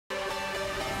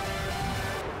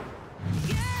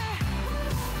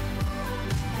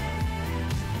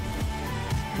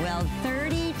Well,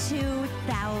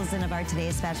 32,000 of our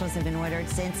today's specials have been ordered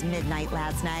since midnight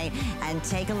last night. And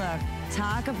take a look.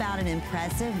 Talk about an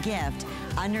impressive gift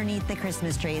underneath the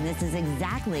Christmas tree. And this is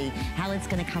exactly how it's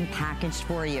going to come packaged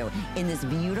for you. In this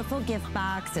beautiful gift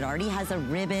box, it already has a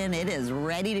ribbon. It is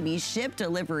ready to be shipped,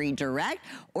 delivery direct,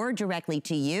 or directly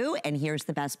to you. And here's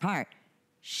the best part.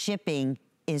 Shipping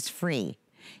is free.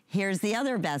 Here's the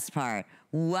other best part.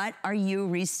 What are you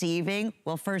receiving?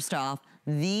 Well, first off,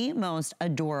 the most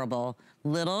adorable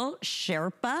little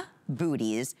Sherpa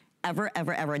booties ever,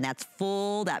 and that's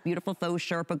full. That beautiful faux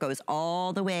Sherpa goes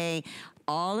all the way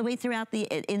throughout the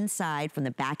inside, from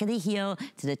the back of the heel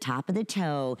to the top of the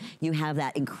toe. You have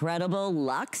that incredible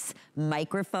luxe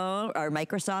microphone, or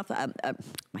Microsoft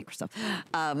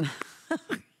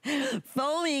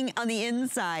foaming on the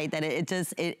inside that it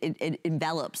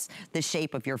envelops the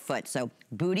shape of your foot. So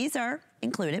booties are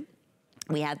included.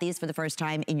 We have these for the first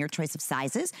time in your choice of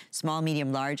sizes: small,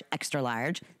 medium, large, extra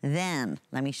large. Then,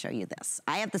 let me show you this.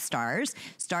 I have the stars.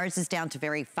 Stars is down to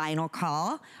very final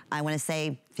call. I wanna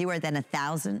say fewer than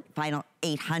 1,000, final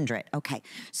 800. Okay,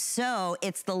 so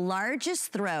it's the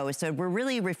largest throw. So we're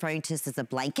really referring to this as a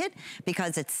blanket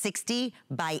because it's 60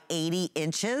 by 80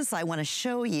 inches. I wanna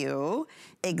show you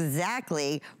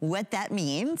exactly what that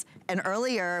means. And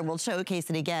earlier, we'll showcase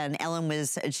it again, Ellen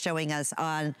was showing us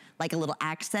on like a little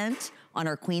accent on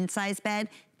our queen size bed.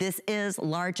 This is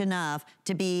large enough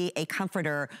to be a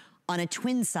comforter on a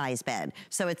twin size bed.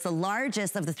 So it's the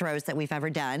largest of the throws that we've ever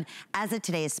done as a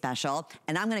today's special.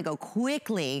 And I'm gonna go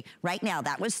quickly right now.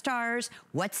 That was stars.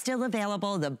 What's still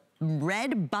available? The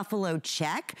red buffalo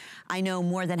check. I know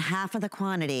more than half of the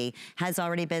quantity has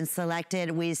already been selected.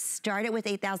 We started with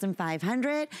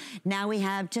 8,500. Now we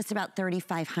have just about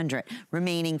 3,500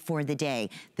 remaining for the day.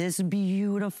 This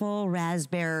beautiful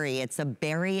raspberry, it's a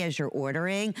berry as you're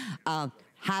ordering.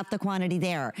 Half the quantity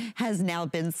there has now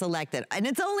been selected. And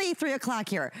it's only 3 o'clock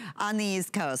here on the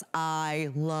East Coast.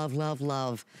 I love, love,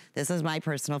 love. This is my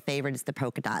personal favorite. It's the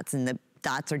polka dots. And the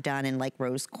dots are done in like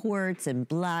rose quartz and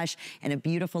blush and a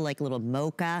beautiful like little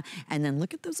mocha. And then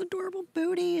look at those adorable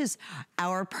booties.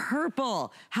 Our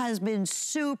purple has been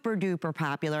super duper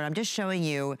popular. I'm just showing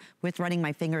you with running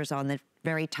my fingers on the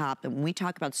very top. And when we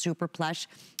talk about super plush,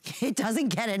 it doesn't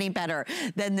get any better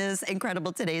than this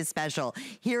incredible today's special.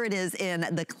 Here it is in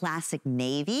the classic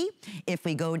navy. If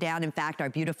we go down, in fact, our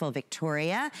beautiful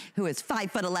Victoria, who is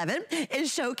 5'11",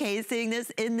 is showcasing this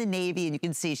in the navy. And you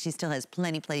can see she still has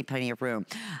plenty of room.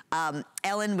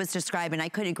 Ellen was describing, I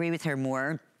couldn't agree with her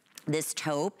more, this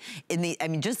taupe,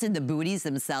 just in the booties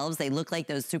themselves, they look like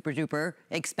those super duper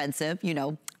expensive,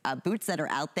 boots that are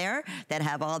out there that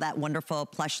have all that wonderful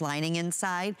plush lining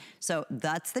inside. So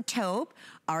that's the taupe.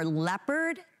 Our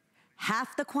leopard,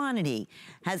 half the quantity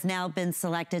has now been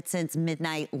selected since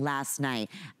midnight last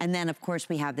night. And then of course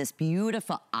we have this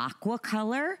beautiful aqua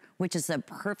color, which is a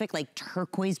perfect like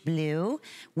turquoise blue.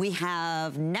 We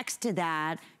have next to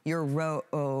that your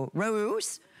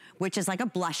rose, which is like a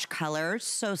blush color.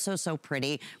 So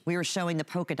pretty. We were showing the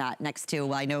polka dot next to,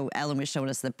 well, I know Ellen was showing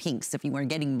us the pinks. If you were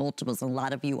getting multiples, a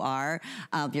lot of you are.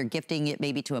 If you're gifting it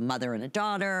maybe to a mother and a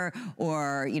daughter,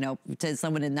 or to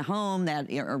someone in the home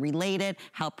that are related,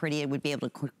 how pretty it would be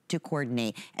able to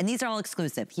coordinate. And these are all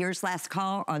exclusive. Here's last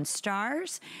call on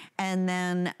stars. And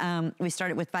then we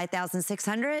started with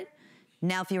 5,600.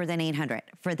 Now fewer than 800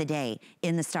 for the day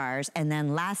in the stars. And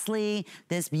then lastly,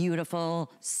 this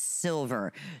beautiful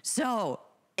silver. So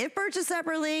if purchased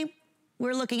separately,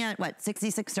 we're looking at what,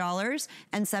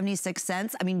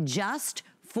 $66.76. I mean, just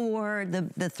for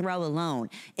the throw alone,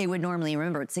 it would normally,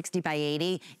 remember it's 60 by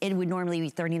 80, it would normally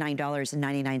be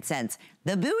 $39.99.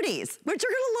 The booties, which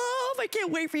you're gonna love, I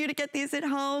can't wait for you to get these at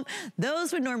home.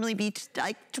 Those would normally be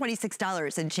like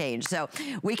 $26 and change. So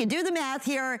we can do the math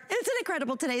here. It's an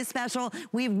incredible today's special.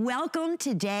 We've welcomed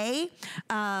today,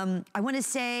 I wanna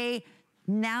say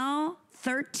now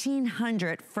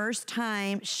 1,300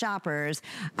 first-time shoppers.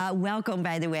 Welcome,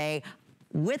 by the way,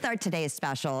 with our today's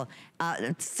special,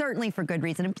 certainly for good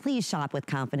reason, and please shop with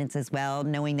confidence as well,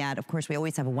 knowing that, of course, we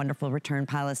always have a wonderful return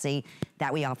policy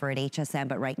that we offer at HSN,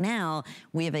 but right now,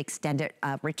 we have extended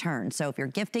return. So if you're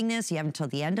gifting this, you have until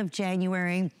the end of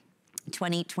January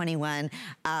 2021.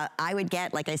 I would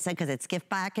get, like I said, because it's gift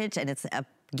package and it's a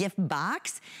gift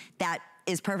box that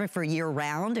is perfect for year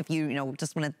round. If you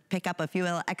just want to pick up a few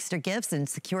extra gifts and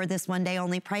secure this one day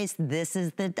only price, this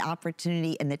is the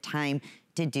opportunity and the time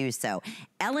to do so.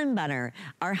 Ellen Bunner,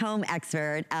 our home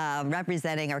expert,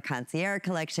 representing our concierge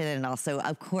collection, and also,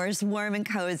 of course, warm and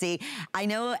cozy. I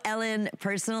know Ellen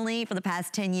personally for the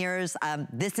past 10 years.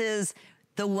 This is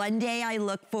the one day I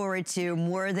look forward to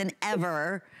more than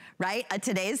ever, right? A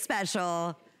today's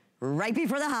special. right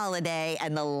before the holiday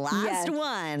and the last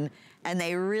one, and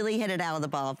they really hit it out of the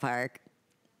ballpark.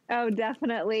 Oh,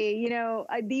 definitely. You know,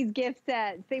 these gift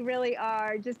sets, they really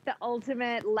are just the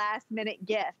ultimate last minute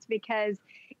gift because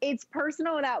it's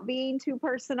personal without being too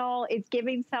personal. It's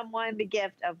giving someone the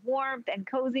gift of warmth and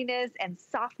coziness and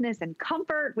softness and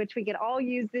comfort, which we could all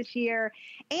use this year.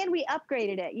 And we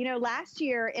upgraded it. You know, last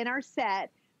year in our set,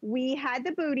 we had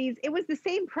the booties. It was the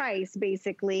same price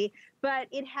basically, but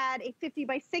it had a 50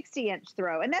 by 60 inch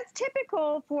throw. And that's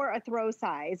typical for a throw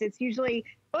size. It's usually,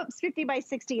 50 by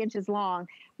 60 inches long.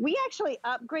 We actually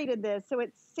upgraded this. So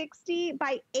it's 60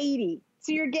 by 80.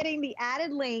 So you're getting the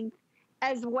added length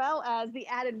as well as the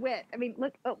added width. I mean,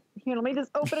 look, oh, here, let me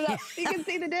just open it up so you can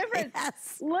see the difference.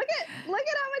 Yes. Look at how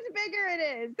much bigger it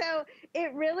is. So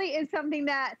it really is something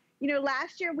that, you know,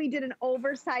 last year we did an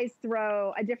oversized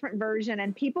throw, a different version,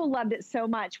 and people loved it so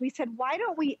much. We said, why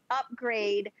don't we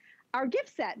upgrade our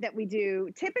gift set that we do?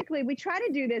 Typically, we try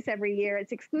to do this every year.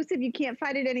 It's exclusive. You can't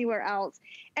find it anywhere else.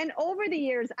 And over the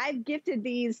years, I've gifted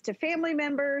these to family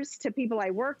members, to people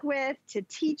I work with, to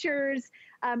teachers.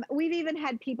 We've even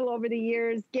had people over the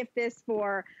years gift this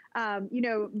for, you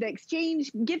know, the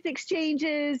gift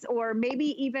exchanges, or maybe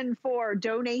even for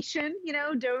donation, you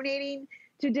know, donating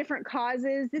to different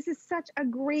causes. This is such a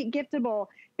great giftable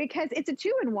because it's a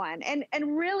 2-in-1,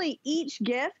 and really each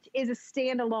gift is a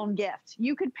standalone gift.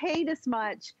 You could pay this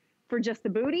much for just the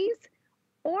booties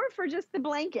or for just the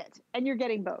blanket, and you're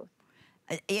getting both.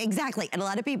 Exactly, and a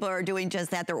lot of people are doing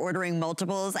just that. They're ordering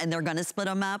multiples and they're gonna split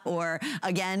them up, or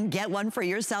again, get one for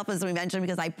yourself, as we mentioned,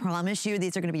 because I promise you,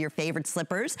 these are gonna be your favorite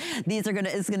slippers.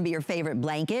 It's gonna be your favorite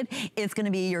blanket. It's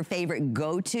gonna be your favorite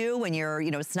go-to when you're,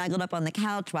 you know, snuggled up on the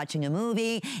couch watching a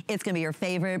movie. It's gonna be your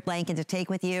favorite blanket to take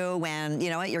with you when,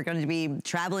 you know what, you're gonna be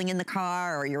traveling in the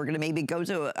car, or you're gonna maybe go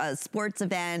to a sports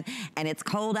event and it's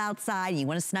cold outside, you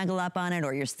wanna snuggle up on it,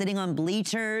 or you're sitting on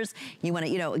bleachers, you wanna,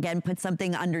 you know, again, put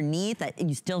something underneath that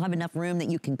you still have enough room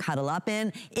that you can cuddle up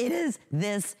in. It is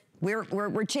this,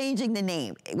 we're changing the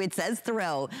name. It says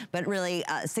throw, but really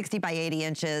 60 by 80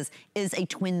 inches is a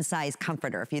twin size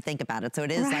comforter if you think about it. So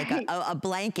it is like a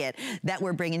blanket that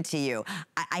we're bringing to you.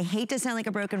 I hate to sound like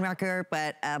a broken record,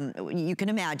 but you can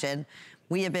imagine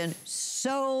we have been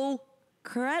so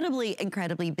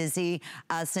incredibly busy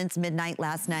since midnight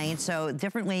last night. So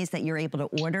different ways that you're able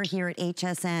to order here at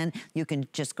HSN. You can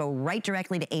just go right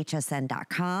directly to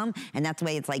hsn.com, and that's the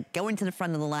way it's like going to the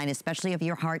front of the line, especially if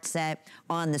your heart set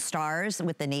on the stars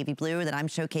with the navy blue that I'm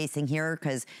showcasing here,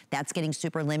 because that's getting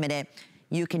super limited.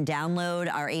 You can download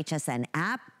our HSN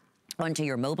app onto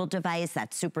your mobile device.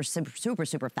 That's super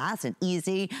fast and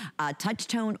easy. Touch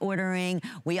tone ordering.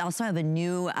 We also have a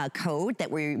new code that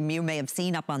you may have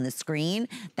seen up on the screen.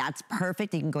 That's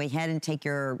perfect. You can go ahead and take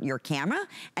your camera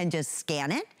and just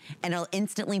scan it, and it'll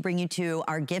instantly bring you to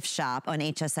our gift shop on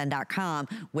hsn.com,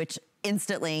 which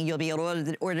instantly you'll be able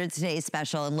to order today's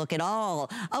special and look at all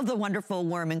of the wonderful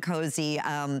warm and cozy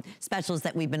specials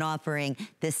that we've been offering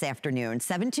this afternoon.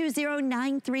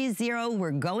 720-930.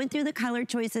 We're going through the color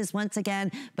choices once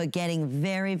again, but getting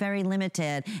very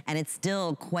limited, and it's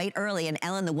still quite early. And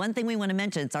Ellen, the one thing we want to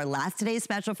mention, it's our last today's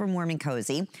special from Warm and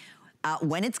Cozy.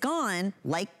 When it's gone,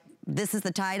 like this is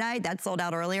the tie-dye, that sold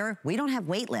out earlier, we don't have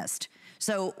wait list.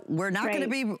 So we're not going to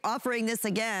be offering this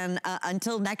again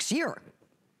until next year.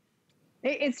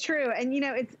 It's true. And, you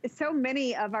know, it's so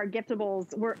many of our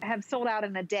giftables have sold out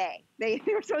in a day. They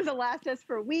were supposed to last us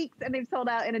for weeks, and they've sold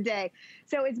out in a day.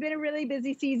 So it's been a really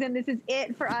busy season. This is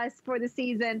it for us for the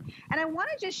season. And I want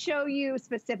to just show you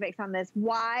specifics on this,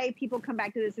 why people come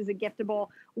back to this as a giftable,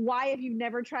 why if you've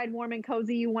never tried Warm and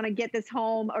Cozy, you want to get this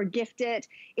home or gift it.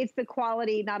 It's the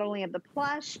quality not only of the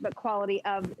plush, but quality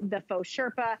of the faux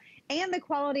Sherpa, and the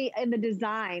quality and the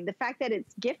design. The fact that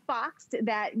it's gift boxed,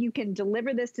 that you can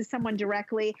deliver this to someone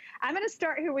directly. I'm going to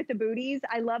start here with the booties.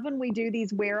 I love when we do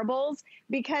these wearables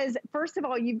because, first of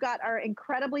all, you've got our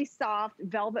incredibly soft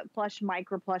velvet plush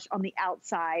micro plush on the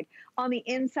outside. On the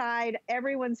inside,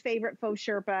 everyone's favorite faux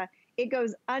Sherpa. It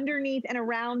goes underneath and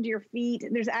around your feet.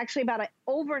 There's actually about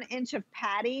over an inch of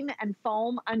padding and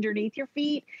foam underneath your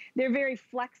feet. They're very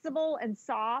flexible and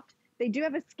soft. They do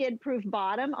have a skid-proof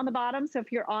bottom on the bottom, so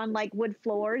if you're on like wood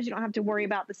floors, you don't have to worry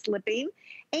about the slipping.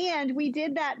 And we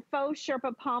did that faux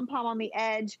Sherpa pom-pom on the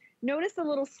edge. Notice the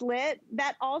little slit.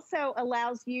 That also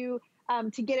allows you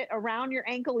to get it around your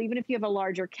ankle, even if you have a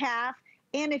larger calf.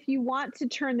 And if you want to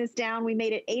turn this down, we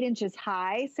made it 8 inches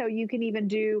high, so you can even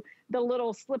do the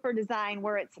little slipper design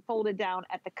where it's folded down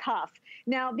at the cuff.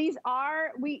 Now, these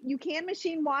are, you can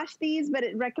machine wash these, but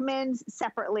it recommends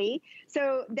separately.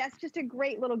 So that's just a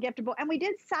great little giftable. And we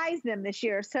did size them this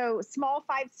year. So small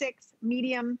 5'6",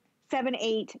 medium 7,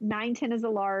 8, 9, 10 is a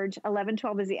large, 11,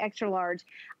 12 is the extra large.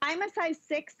 I'm a size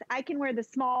 6. I can wear the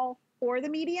small or the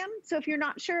medium. So if you're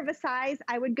not sure of a size,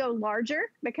 I would go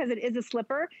larger because it is a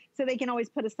slipper. So they can always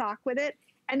put a sock with it.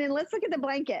 And then let's look at the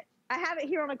blanket. I have it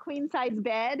here on a queen size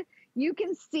bed. You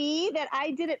can see that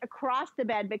I did it across the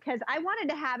bed because I wanted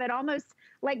to have it almost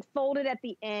like folded at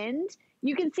the end.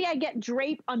 You can see I get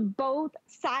drape on both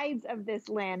sides of this,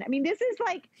 Lynn. I mean, this is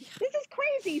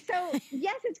crazy. So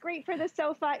yes, it's great for the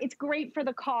sofa. It's great for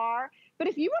the car. But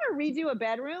if you want to redo a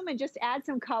bedroom and just add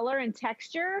some color and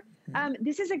texture,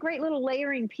 this is a great little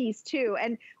layering piece too.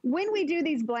 And when we do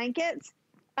these blankets,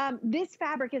 this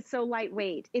fabric is so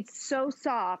lightweight. It's so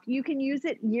soft. You can use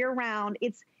it year round.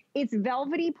 It's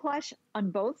velvety plush on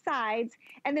both sides.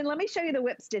 And then let me show you the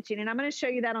whip stitching. And I'm going to show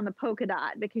you that on the polka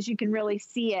dot because you can really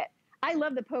see it. I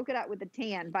love the polka dot with the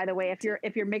tan, by the way,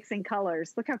 if you're mixing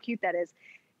colors. Look how cute that is.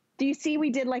 Do you see we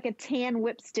did like a tan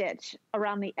whip stitch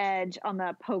around the edge on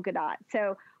the polka dot?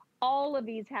 So all of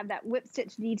these have that whip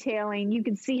stitch detailing. You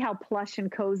can see how plush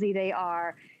and cozy they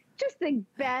are. Just the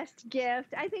best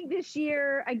gift. I think this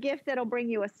year, a gift that'll bring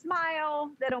you a smile,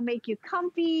 that'll make you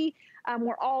comfy.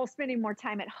 We're all spending more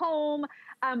time at home.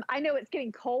 I know it's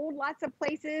getting cold lots of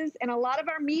places, and a lot of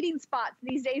our meeting spots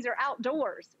these days are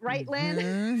outdoors, right,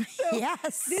 Lynn? So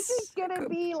yes. This is going to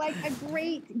be like a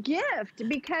great gift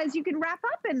because you can wrap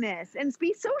up in this and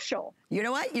be social. You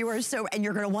know what? You are so, and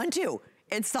you're going to want to.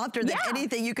 It's softer than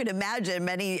anything you could imagine.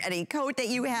 Any coat that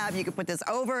you have, you can put this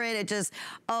over it. It just,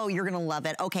 oh, you're gonna love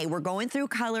it. Okay, we're going through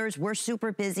colors. We're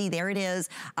super busy. There it is.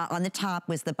 On the top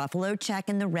was the buffalo check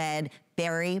in the red,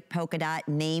 berry, polka dot,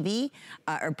 navy,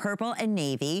 or purple and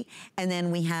navy. And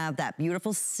then we have that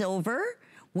beautiful silver.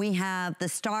 We have the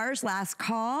stars, last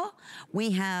call.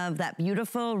 We have that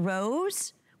beautiful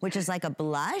rose, which is like a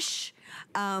blush.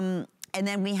 And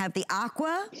then we have the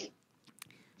aqua,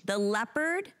 the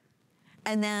leopard,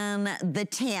 and then the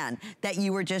tan that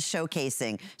you were just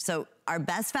showcasing. So our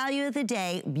best value of the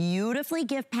day, beautifully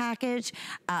gift package,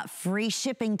 free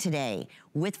shipping today.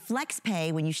 With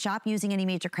FlexPay, when you shop using any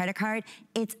major credit card,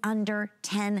 it's under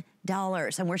 $10.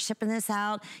 And we're shipping this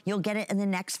out. You'll get it in the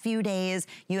next few days.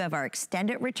 You have our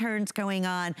extended returns going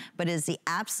on, but it's the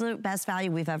absolute best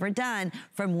value we've ever done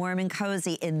from Warm and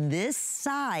Cozy in this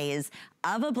size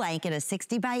of a blanket, a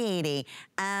 60 by 80.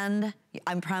 And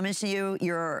I promise you,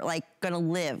 you're like gonna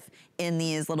live in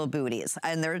these little booties.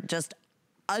 And they're just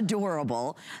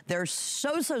adorable. They're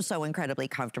so incredibly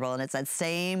comfortable. And it's that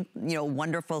same,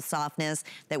 wonderful softness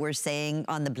that we're saying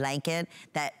on the blanket,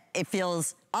 that it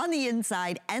feels on the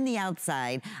inside and the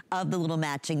outside of the little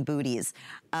matching booties.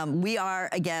 We are,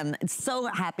 again, so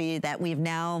happy that we've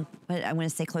now, I want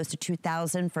to say close to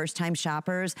 2,000 first-time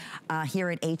shoppers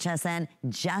here at HSN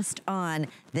just on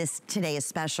this today's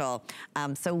special.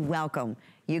 So welcome.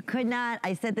 You could not,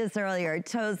 I said this earlier,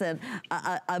 chosen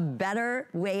a better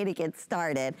way to get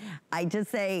started. I just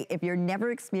say, if you're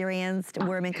never experienced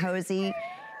Warm and Cozy,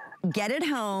 get it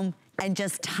home and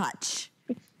just touch.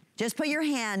 Just put your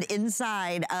hand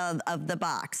inside of the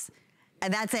box,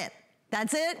 and that's it.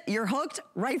 That's it. You're hooked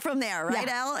right from there, right,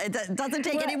 Elle? It doesn't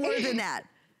take any more than that.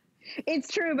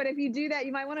 It's true, but if you do that,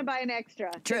 you might want to buy an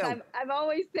extra. True. I've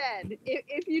always said,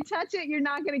 if you touch it, you're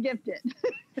not going to gift it.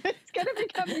 It's going to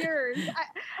become yours.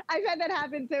 I've had that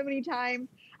happen so many times.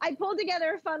 I pulled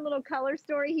together a fun little color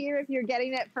story here if you're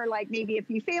getting it for like maybe a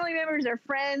few family members or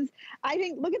friends. I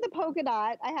think, look at the polka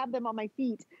dot. I have them on my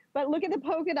feet, but look at the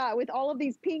polka dot with all of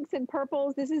these pinks and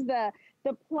purples. This is the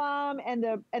plum and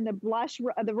the blush,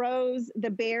 the rose,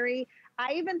 the berry.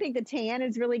 I even think the tan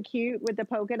is really cute with the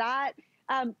polka dot.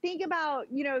 Think about,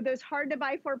 those hard to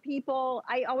buy for people.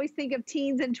 I always think of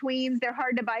teens and tweens. They're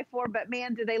hard to buy for, but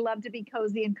man, do they love to be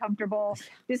cozy and comfortable.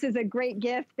 This is a great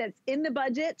gift that's in the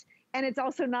budget, and it's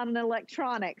also not an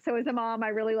electronic. So as a mom, I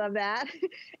really love that.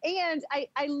 And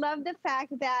I love the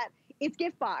fact that it's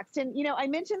gift boxed. And, I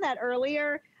mentioned that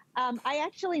earlier. I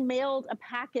actually mailed a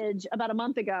package about a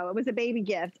month ago. It was a baby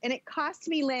gift, and it cost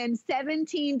me, Lynn,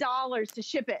 $17 to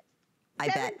ship it.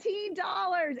 $17,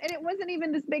 and it wasn't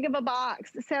even this big of a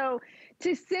box. So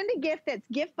to send a gift that's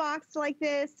gift boxed like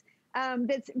this,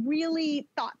 that's really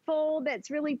thoughtful,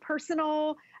 that's really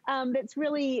personal, that's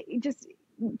really just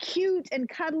cute and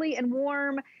cuddly and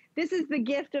warm. This is the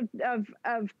gift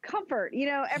of comfort.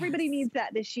 Everybody needs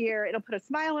that this year. It'll put a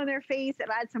smile on their face.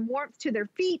 It'll add some warmth to their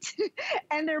feet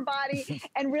and their body.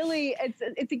 And really,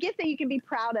 it's a gift that you can be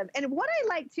proud of. And what I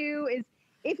like too is,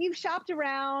 if you've shopped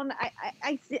around,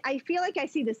 I feel like I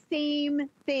see the same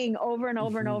thing over and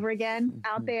over and over again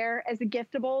out there as the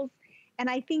giftables. And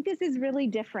I think this is really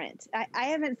different. I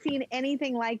haven't seen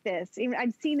anything like this.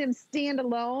 I've seen them stand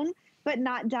alone, but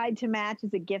not dyed to match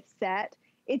as a gift set.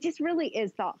 it just really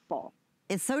is thoughtful.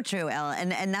 It's so true, Ella,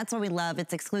 and that's what we love.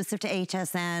 It's exclusive to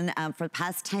HSN. For the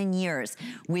past 10 years,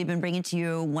 we've been bringing to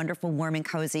you wonderful, warm, and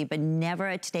cozy, but never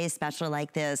a today's special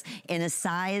like this in a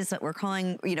size that we're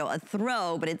calling, you know, a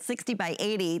throw, but it's 60 by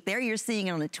 80. There you're seeing it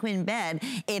on a twin bed.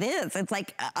 It is. It's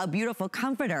like a beautiful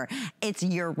comforter. It's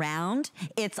year-round.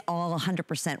 It's all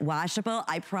 100% washable.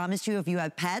 I promise you, if you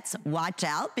have pets, watch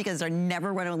out, because they're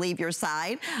never going to leave your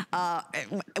side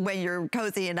when you're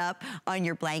cozying up on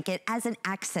your blanket as an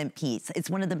accent piece. It's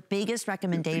one of the biggest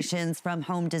recommendations from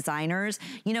home designers.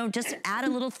 You know, just add a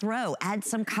little throw, add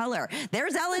some color.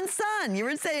 There's Ellen's son. You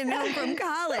were saying home from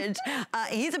college.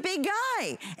 He's a big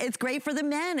guy. It's great for the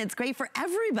men. It's great for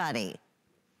everybody.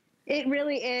 It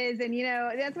really is. And you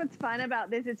know, that's what's fun about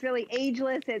this. It's really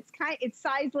ageless. It's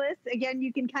sizeless. Again,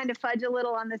 you can kind of fudge a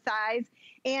little on the size,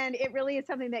 and it really is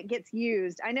something that gets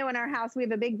used. I know in our house, we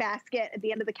have a big basket at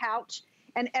the end of the couch,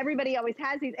 and everybody always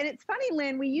has these. And it's funny,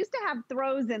 Lynn, we used to have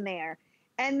throws in there.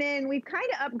 And then we've kind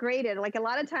of upgraded. Like a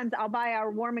lot of times I'll buy our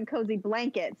warm and cozy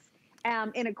blankets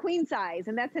in a queen size,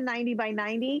 and that's a 90 by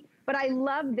 90. But I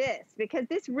love this because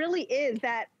this really is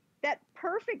that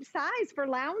perfect size for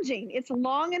lounging. It's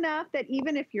long enough that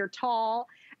even if you're tall,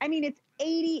 I mean, it's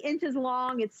 80 inches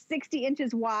long, it's 60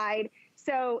 inches wide.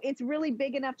 So it's really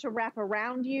big enough to wrap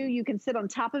around you. You can sit on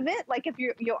top of it. Like if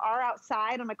you are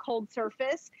outside on a cold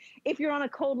surface, if you're on a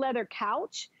cold leather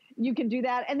couch, you can do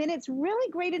that. And then it's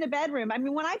really great in a bedroom. I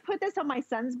mean, when I put this on my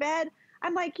son's bed,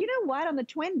 I'm like, you know what? On the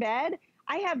twin bed,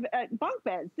 I have bunk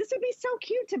beds. This would be so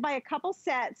cute to buy a couple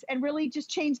sets and really just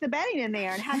change the bedding in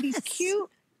there and have these cute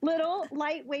little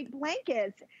lightweight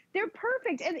blankets. They're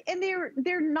perfect. And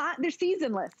they're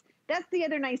seasonless. That's the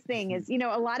other nice thing is, you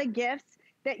know, a lot of gifts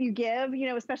that you give, you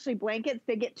know, especially blankets,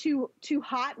 they get too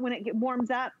hot when it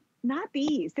warms up. Not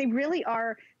these. They really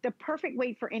are the perfect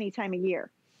weight for any time of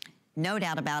year. No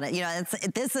doubt about it. You know,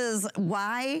 this is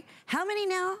why, how many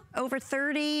now? Over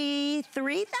 33,000?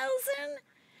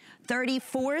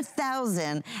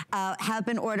 34,000 have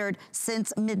been ordered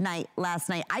since midnight last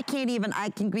night. I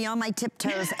can be on my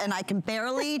tiptoes and I can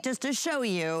barely, just to show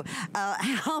you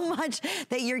how much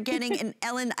that you're getting. And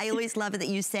Ellen, I always love it that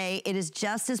you say it is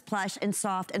just as plush and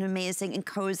soft and amazing and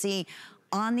cozy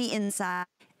on the inside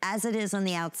as it is on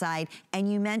the outside.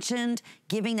 And you mentioned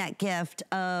giving that gift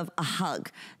of a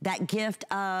hug, that gift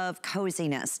of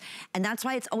coziness. And that's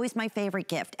why it's always my favorite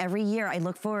gift. Every year I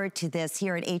look forward to this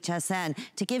here at HSN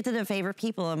to give to the favorite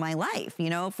people in my life, you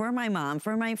know, for my mom,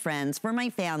 for my friends, for my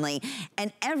family,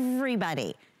 and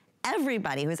everybody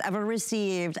who's ever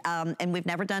received, and we've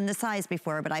never done this size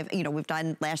before, but we've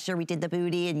done, last year we did the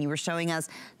booty and you were showing us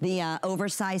the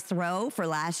oversized throw for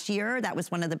last year. That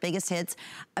was one of the biggest hits.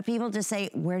 People just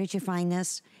say, where did you find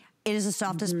this? It is the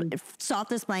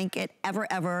softest blanket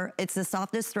ever. It's the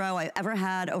softest throw I've ever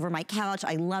had over my couch.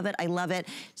 I love it, I love it.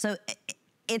 So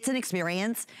it's an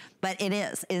experience, but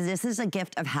this is a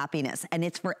gift of happiness, and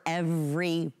it's for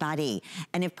everybody.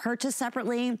 And if purchased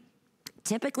separately,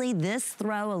 typically this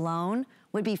throw alone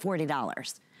would be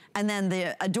 $40. And then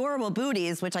the adorable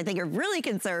booties, which I think are really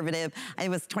conservative, it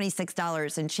was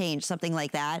 $26 and change, something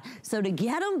like that. So to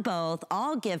get them both,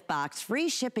 all gift box, free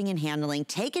shipping and handling,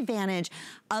 take advantage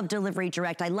of Delivery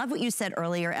Direct. I love what you said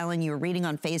earlier, Ellen, you were reading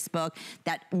on Facebook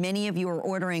that many of you are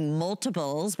ordering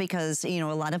multiples because, you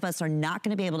know, a lot of us are not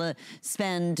gonna be able to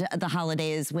spend the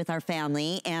holidays with our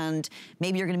family, and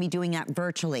maybe you're gonna be doing that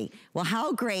virtually. Well,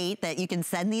 how great that you can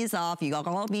send these off. You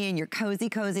all be in your cozy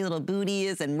little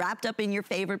booties and wrapped up in your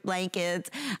favorite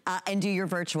blankets and do your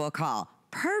virtual call.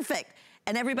 Perfect.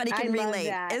 And everybody can relate.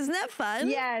 That. Isn't that fun?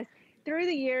 Yes. Through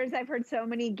the years, I've heard so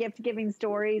many gift-giving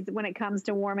stories when it comes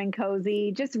to warm and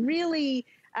cozy. Just really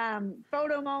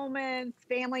photo moments,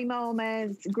 family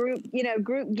moments, group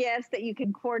gifts that you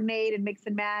can coordinate and mix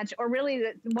and match, or really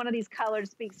one of these colors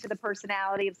speaks to the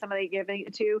personality of somebody you're giving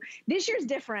it to. This year's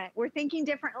different. We're thinking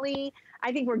differently.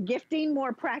 I think we're gifting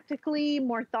more practically,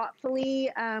 more thoughtfully.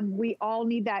 We all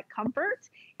need that comfort.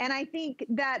 And I think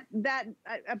that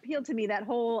appealed to me, that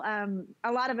whole,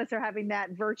 a lot of us are having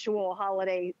that virtual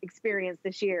holiday experience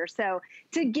this year. So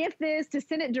to gift this, to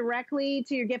send it directly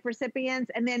to your gift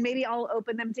recipients, and then maybe I'll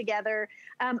open them together.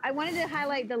 I wanted to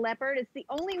highlight the leopard. It's the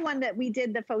only one that we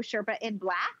did the faux Sherpa in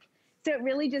black. So it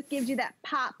really just gives you that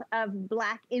pop of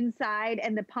black inside,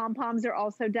 and the pom-poms are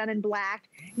also done in black.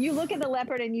 You look at the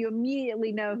leopard and you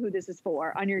immediately know who this is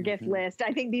for on your gift list.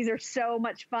 I think these are so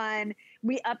much fun.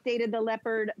 We updated the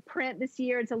leopard print this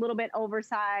year. It's a little bit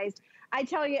oversized. I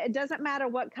tell you, it doesn't matter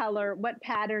what color, what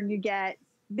pattern you get.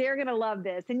 they're going to love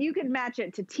this. And you can match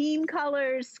it to team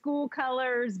colors, school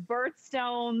colors,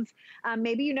 birthstones.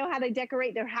 Maybe you know how they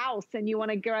decorate their house and you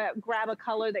want to grab a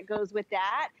color that goes with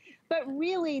that. But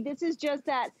really, this is just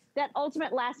that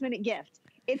ultimate last minute gift.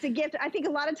 It's a gift. I think a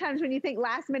lot of times when you think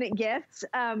last minute gifts,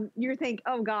 you think,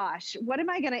 oh gosh, what am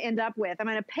I going to end up with? I'm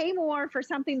going to pay more for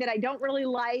something that I don't really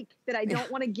like, that I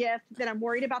don't want to gift, that I'm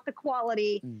worried about the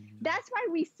quality. That's why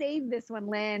we save this one,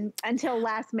 Lynn, until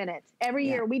last minute. Every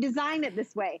year we design it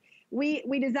this way.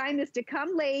 We design this to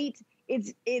come late.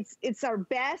 It's our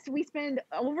best. We spend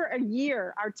over a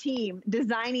year, our team,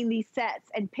 designing these sets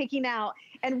and picking out,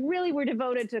 and really we're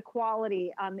devoted to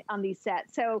quality on these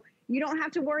sets. So you don't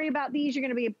have to worry about these. You're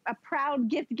going to be a proud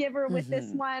gift giver with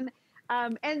this one.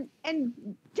 And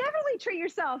definitely treat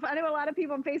yourself. I know a lot of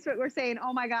people on Facebook were saying,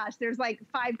 oh my gosh, there's like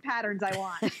 5 patterns I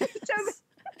want. So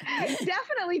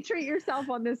definitely treat yourself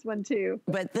on this one too.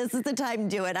 But this is the time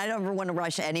to do it. I don't ever want to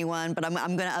rush anyone, but I'm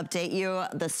going to update you.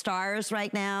 The stars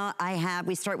right now,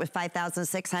 we start with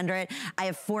 5,600. I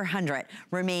have 400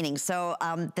 remaining. So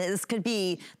this could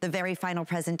be the very final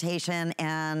presentation,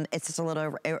 and it's just a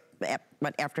little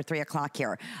after 3 o'clock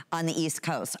here on the East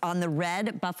Coast. On the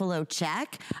red buffalo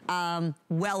check,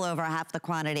 well over half the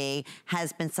quantity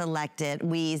has been selected.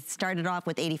 We started off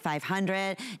with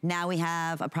 8,500. Now we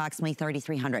have approximately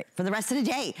 3,300 for the rest of the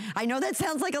day. I know that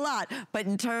sounds like a lot, but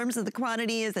in terms of the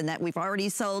quantities and that we've already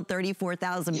sold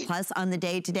 34,000 plus on the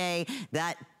day today,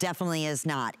 that definitely is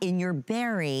not. In your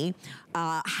berry,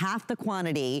 half the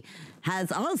quantity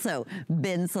has also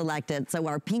been selected. So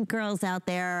our pink girls out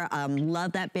there,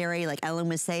 love that berry, like Ellen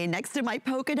was saying, next to my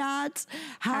polka dots.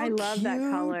 How cute. I love that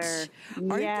color.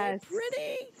 Aren't yes. they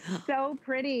pretty? So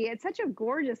pretty. It's such a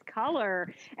gorgeous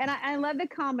color. And I love the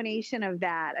combination of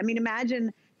that. I mean,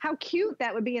 imagine how cute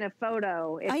that would be in a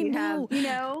photo. If you have, you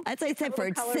know. As I said,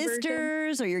 for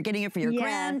sisters, or you're getting it for your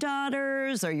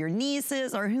granddaughters, or your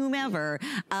nieces, or whomever.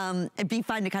 It'd be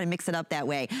fun to kind of mix it up that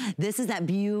way. This is that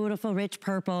beautiful rich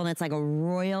purple, and it's like a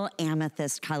royal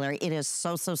amethyst color. It is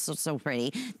so, so, so, so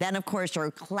pretty. Then, of course, your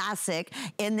classic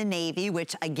in the navy,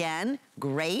 which, again,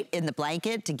 great in the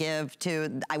blanket to give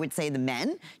to, I would say, the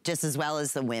men, just as well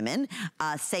as the women.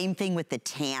 Same thing with the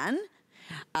tan.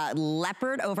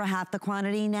 Leopard, over half the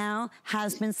quantity now,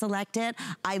 has been selected.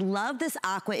 I love this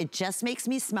aqua. It just makes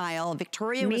me smile.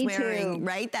 Victoria was wearing,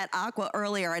 right, that aqua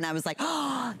earlier, and I was like,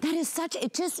 oh, that is such,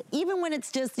 it just, even when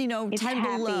it's just, you know, 10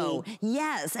 below.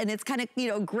 Yes, and it's kind of, you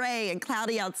know, gray and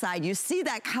cloudy outside. You see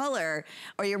that color,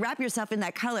 or you wrap yourself in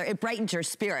that color, it brightens your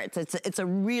spirits. It's a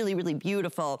really, really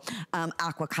beautiful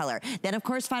aqua color. Then, of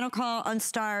course, final call on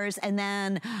stars, and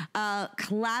then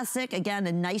classic, again,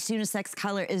 a nice unisex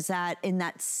color is that in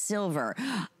that silver.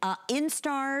 In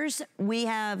stars, we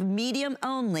have medium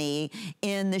only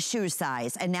in the shoe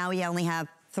size, and now we only have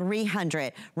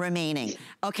 300 remaining.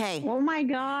 Okay. Oh my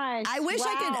gosh. I wish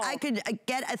I could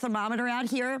get a thermometer out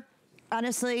here,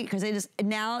 honestly, because it is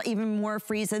now even more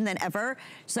freezing than ever.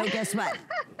 So guess what?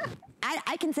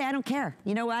 I can say I don't care.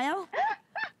 You know why, Al?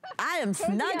 I am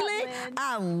snuggly,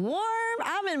 I'm warm,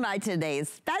 I'm in my today's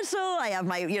special, I have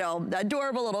my, you know,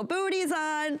 adorable little booties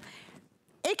on.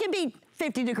 It can be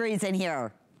 50 degrees in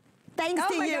here. Thanks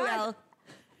to you, El.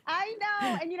 I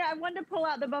know, and you know, I wanted to pull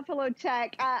out the buffalo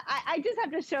check. I just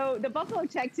have to show, the buffalo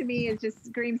check to me is just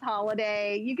screams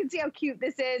holiday. You can see how cute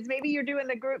this is. Maybe you're doing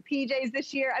the group PJs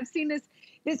this year. I've seen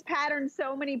this pattern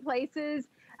so many places.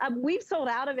 We've sold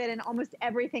out of it in almost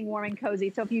everything warm and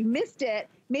cozy. So if you missed it,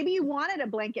 maybe you wanted a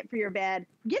blanket for your bed,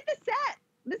 get the set.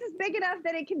 This is big enough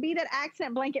that it can be that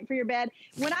accent blanket for your bed.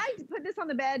 When I put this on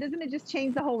the bed, doesn't it just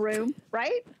change the whole room,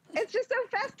 right? It's just so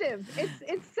festive.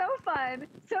 It's so fun,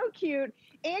 so cute.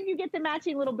 And you get the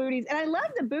matching little booties. And I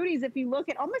love the booties. If you look,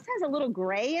 it almost has a little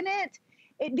gray in it.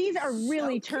 These are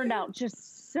really turned out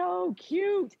just so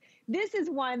cute. This is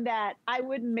one that I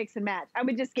wouldn't mix and match. I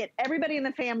would just get everybody in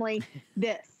the family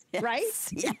this, right?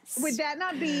 Yes. Would that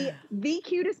not be the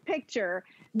cutest picture,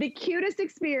 the cutest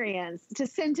experience to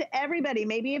send to everybody?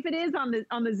 Maybe if it is on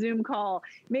the Zoom call,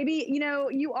 maybe, you know,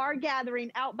 you are gathering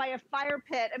out by a fire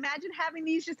pit. Imagine having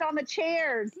these just on the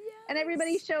chairs and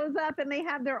everybody shows up and they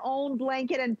have their own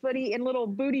blanket and footy and little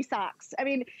booty socks. I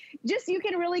mean, just, you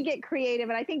can really get creative.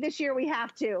 And I think this year we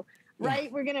have to.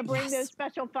 Right? We're going to bring those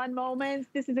special fun moments.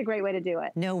 This is a great way to do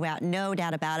it. No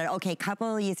doubt about it. Okay,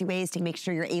 couple of easy ways to make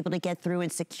sure you're able to get through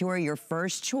and secure your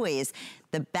first choice.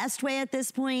 The best way at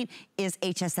this point is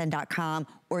hsn.com,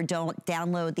 or don't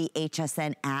download the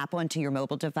HSN app onto your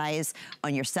mobile device,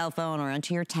 on your cell phone, or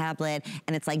onto your tablet,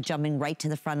 and it's like jumping right to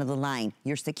the front of the line.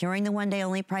 You're securing the one-day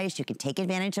only price. You can take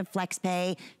advantage of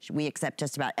FlexPay. We accept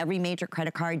just about every major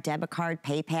credit card, debit card,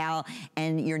 PayPal,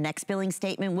 and your next billing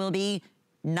statement will be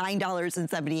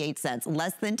 $9.78,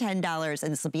 less than $10,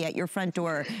 and this will be at your front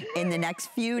door in the next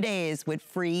few days with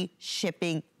free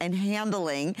shipping and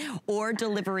handling or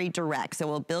delivery direct. So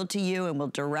we'll build to you and we'll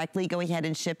directly go ahead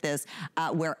and ship this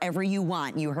wherever you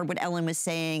want. You heard what Ellen was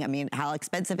saying. I mean, how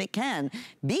expensive it can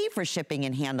be for shipping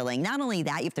and handling. Not only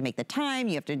that, you have to make the time,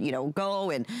 you have to, you know, go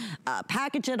and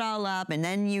package it all up, and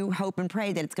then you hope and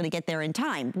pray that it's gonna get there in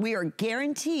time. We are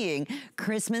guaranteeing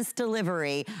Christmas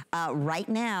delivery right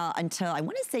now until, I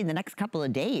wanna say, the next couple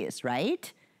of days,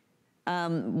 right?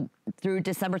 Through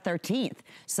December 13th.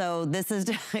 So this is,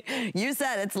 you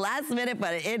said it's last minute,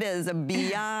 but it is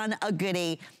beyond a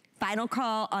goodie. Final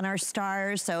call on our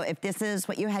stars. So if this is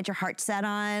what you had your heart set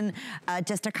on,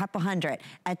 just a couple hundred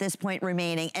at this point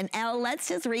remaining. And Elle, let's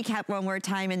just recap one more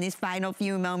time in these final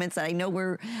few moments that I know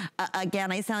we're,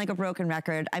 again, I sound like a broken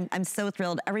record. I'm so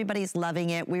thrilled. Everybody's loving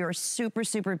it. We are super,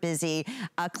 super busy.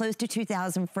 Close to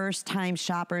 2,000 first-time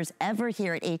shoppers ever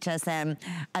here at HSN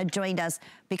joined us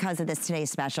because of this today's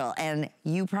special. And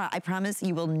I promise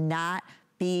you will not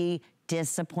be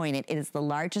disappointed. It is the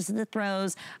largest of the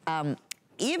throws.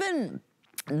 Even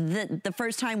the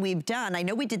first time we've done, I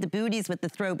know we did the booties with the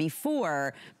throw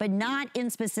before, but not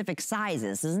in specific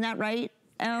sizes. Isn't that right,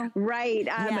 Elle? Right.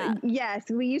 Yeah.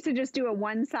 Yes, we used to just do a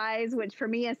one size, which for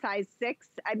me, a size 6.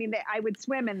 I mean, I would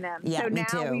swim in them. Yeah, so me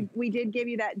now too. we did give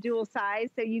you that dual size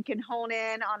so you can hone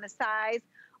in on the size.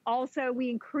 Also,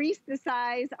 we increased the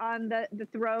size on the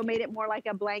throw, made it more like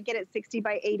a blanket at 60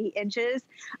 by 80 inches.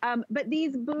 But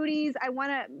these booties, I want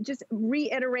to just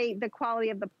reiterate the quality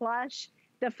of the plush,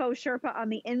 the faux Sherpa on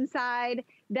the inside,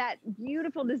 that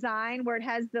beautiful design where it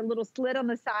has the little slit on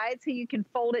the side so you can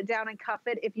fold it down and cuff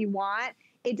it if you want.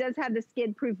 It does have the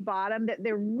skid-proof bottom, that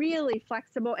they're really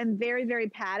flexible and very, very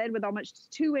padded with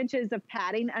almost 2 inches of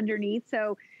padding underneath.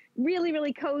 So really,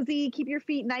 really cozy, keep your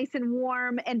feet nice and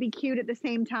warm and be cute at the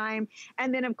same time.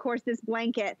 And then of course this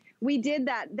blanket, we did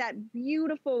that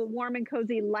beautiful warm and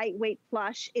cozy lightweight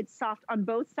plush. It's soft on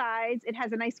both sides. It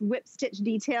has a nice whip stitch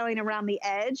detailing around the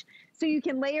edge. So you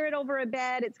can layer it over a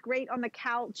bed. It's great on the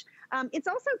couch. It's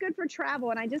also good for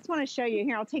travel. And I just want to show you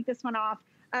here, I'll take this one off.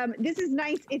 This is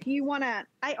nice if you want to,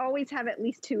 I always have at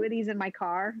least 2 of these in my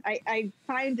car. I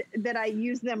find that I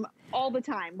use them all the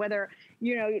time, whether,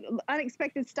 you know,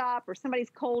 unexpected stop or somebody's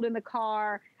cold in the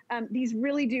car. These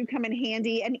really do come in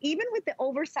handy. And even with the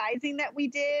oversizing that we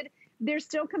did, they're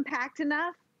still compact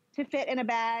enough to fit in a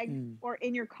bag or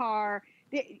in your car.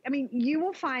 I mean, you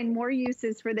will find more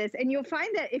uses for this. And you'll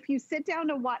find that if you sit down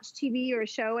to watch TV or a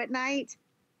show at night,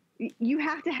 you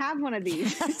have to have one of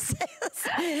these. I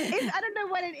don't know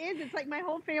what it is. It's like my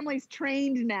whole family's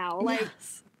trained now. Like,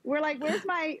 we're like, where's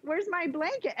my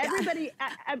blanket? Everybody,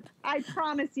 I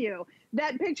promise you,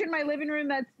 that picture in my living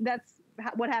room, that's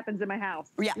what happens in my house.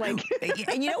 Yeah. Like,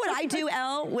 and you know what I do,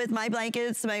 Elle, with my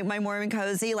blankets, my warm and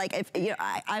cozy? Like, if you know,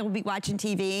 I will be watching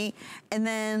TV, and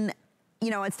then, you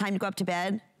know, it's time to go up to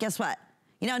bed. Guess what?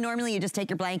 You know, normally you just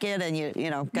take your blanket and you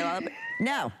know, go up.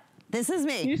 No. This is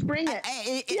me. You just bring it.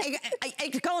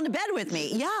 It's going to bed with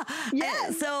me. Yeah.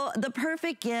 Yes. So the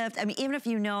perfect gift, I mean, even if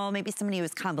you know maybe somebody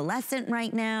who's convalescent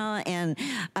right now and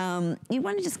you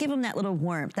want to just give them that little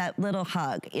warmth, that little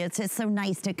hug. It's so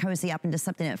nice to cozy up into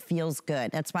something that feels good.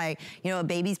 That's why, you know, a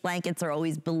baby's blankets are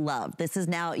always beloved. This is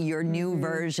now your new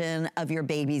version of your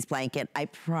baby's blanket. I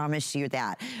promise you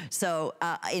that. So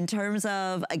in terms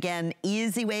of, again,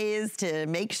 easy ways to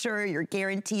make sure you're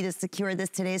guaranteed to secure this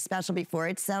today's special before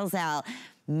it sells out,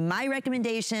 my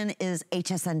recommendation is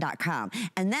hsn.com.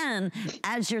 And then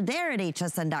as you're there at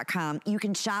hsn.com, you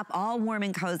can shop all warm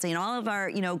and cozy and all of our,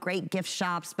 you know, great gift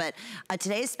shops. But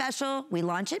today's special, we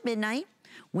launch at midnight.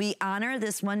 We honor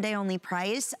this one-day only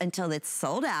price until it's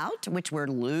sold out, which we're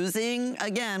losing.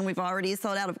 Again, we've already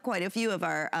sold out of quite a few of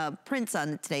our prints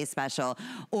on today's special,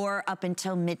 or up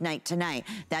until midnight tonight.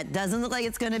 That doesn't look like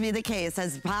it's going to be the case.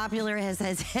 As popular as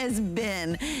has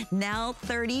been, now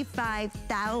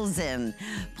 35,000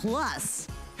 plus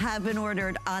have been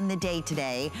ordered on the day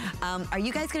today. Are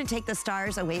you guys going to take the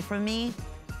stars away from me?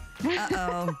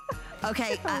 Uh-oh.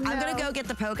 Okay, Oh, no. I'm gonna go get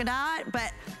the polka dot,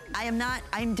 but I am not,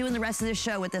 I'm doing the rest of the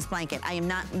show with this blanket. I am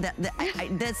not,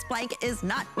 this blanket is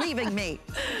not leaving me.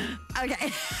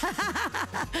 Okay.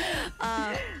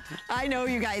 I know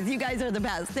you guys are the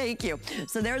best, thank you.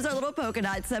 So there's our little polka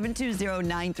dot,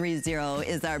 720930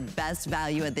 is our best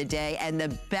value of the day, and the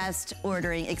best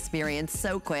ordering experience,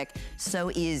 so quick,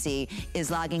 so easy, is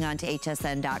logging on to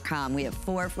hsn.com. We have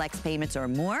 4 flex payments or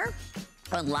more.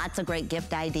 Lots of great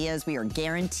gift ideas. We are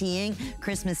guaranteeing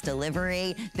Christmas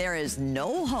delivery. There is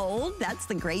no hold. That's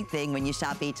the great thing when you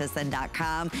shop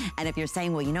hsn.com. And if you're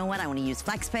saying, well, you know what? I want to use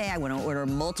FlexPay. I want to order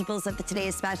multiples of the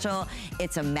Today's Special.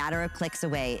 It's a matter of clicks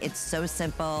away. It's so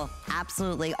simple.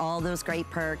 Absolutely all those great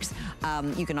perks.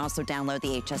 You can also download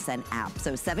the HSN app.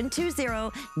 So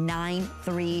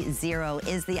 720-930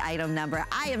 is the item number.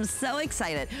 I am so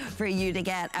excited for you to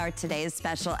get our Today's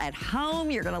Special at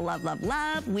home. You're going to love, love,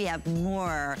 love. We have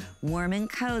more warm and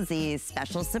cozy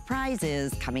special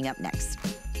surprises coming up next.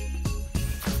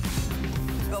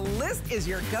 The List is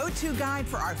your go-to guide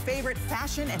for our favorite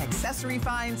fashion and accessory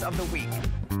finds of the week.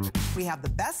 We have the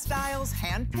best styles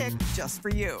handpicked just for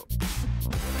you.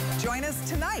 Join us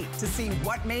tonight to see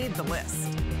what made the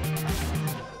list.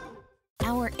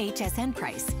 Our HSN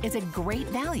price is a great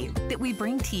value that we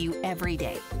bring to you every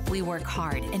day. We work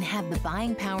hard and have the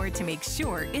buying power to make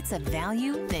sure it's a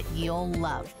value that you'll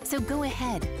love. So go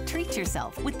ahead, treat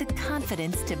yourself with the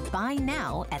confidence to buy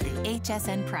now at the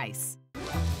HSN price.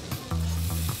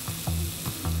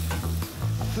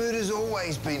 Food has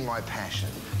always been my passion,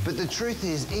 but the truth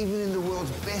is, even in the world's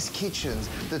best kitchens,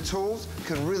 the tools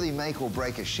can really make or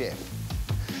break a chef.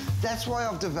 That's why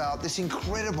I've developed this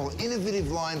incredible,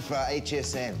 innovative line for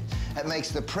HSN. It makes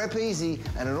the prep easy,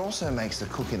 and it also makes the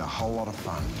cooking a whole lot of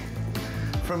fun.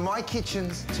 From my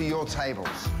kitchens to your tables.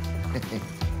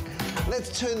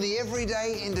 Let's turn the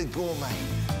everyday into gourmet.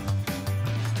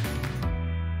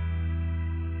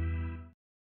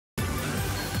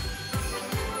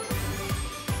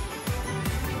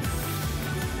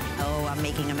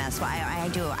 Making a mess. Well,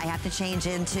 I have to change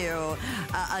into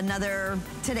another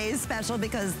Today's Special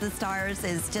because the Stars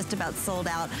is just about sold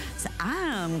out. So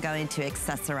I'm going to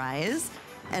accessorize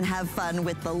and have fun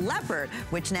with the leopard,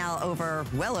 which now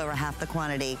well over half the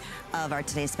quantity of our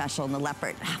Today's Special. And the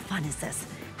leopard, how fun is this?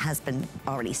 Has been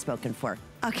already spoken for.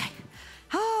 Okay.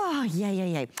 Oh,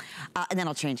 yay. And then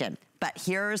I'll change in. But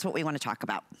here's what we want to talk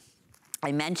about.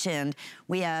 I mentioned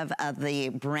we have the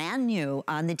brand new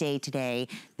on the day today.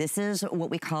 This is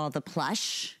what we call the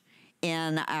plush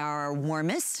in our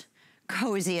warmest,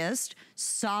 coziest,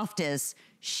 softest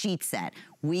sheet set.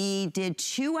 We did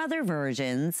 2 other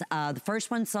versions. The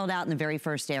first one sold out in the very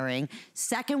first airing.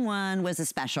 Second one was a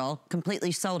special,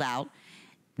 completely sold out.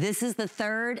 This is the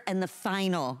third and the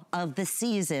final of the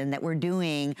season that we're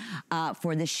doing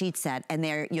for the sheet set. And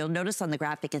there, you'll notice on the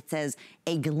graphic, it says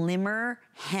a glimmer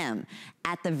hem.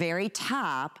 At the very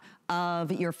top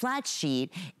of your flat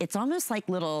sheet, it's almost like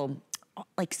little,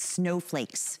 like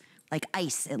snowflakes, like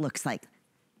ice, it looks like.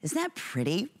 Isn't that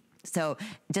pretty? So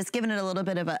just giving it a little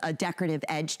bit of a decorative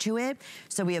edge to it.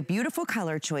 So we have beautiful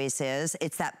color choices.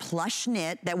 It's that plush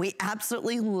knit that we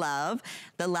absolutely love.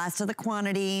 The last of the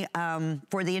quantity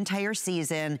for the entire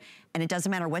season. And it doesn't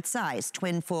matter what size,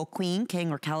 twin, full, queen,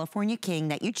 king, or California king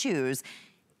that you choose.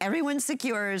 Everyone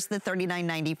secures the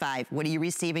 $39.95. What are you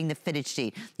receiving? The fitted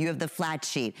sheet. You have the flat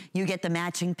sheet. You get the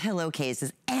matching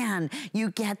pillowcases. And you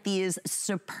get these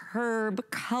superb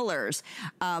colors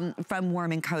from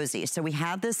Warm and Cozy. So we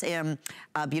have this in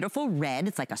a beautiful red.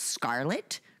 It's like a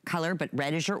scarlet color, but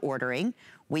red is your ordering.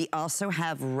 We also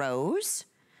have rose.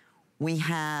 We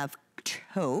have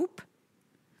taupe.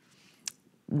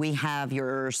 We have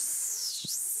your,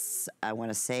 I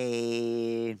want to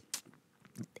say,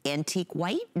 antique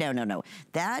white? No.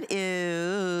 That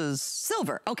is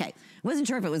silver. Okay. Wasn't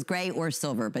sure if it was gray or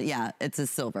silver, but yeah, it's a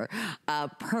silver.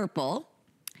 Purple.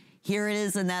 Here it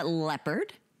is in that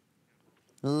leopard.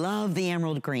 Love the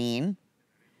emerald green.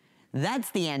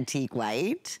 That's the antique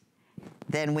white.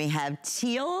 Then we have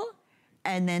teal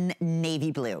and then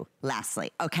navy blue,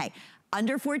 lastly. Okay.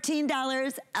 Under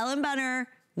 $14, Ellen Bunner,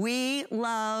 we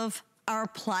love our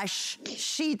plush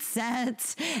sheet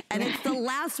sets, and it's the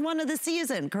last one of the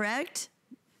season, correct?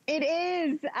 It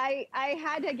is. I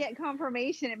had to get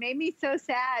confirmation. It made me so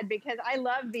sad because I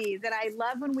love these, and I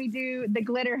love when we do the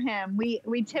glitter hem. We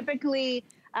typically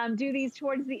do these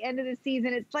towards the end of the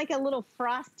season. It's like a little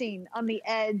frosting on the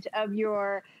edge of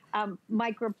your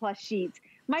micro plush sheets.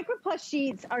 Micro plush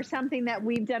sheets are something that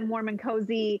we've done Warm and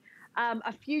Cozy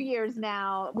a few years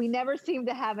now. We never seem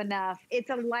to have enough. It's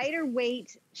a lighter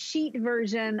weight sheet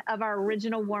version of our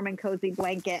original Warm and Cozy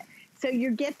blanket. So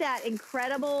you get that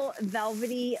incredible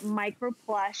velvety micro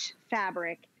plush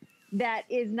fabric that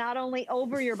is not only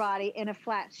over your body in a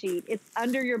flat sheet, it's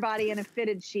under your body in a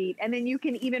fitted sheet. And then you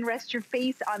can even rest your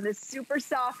face on this super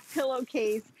soft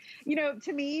pillowcase. You know,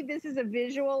 to me, this is a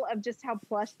visual of just how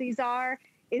plush these are,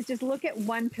 is just look at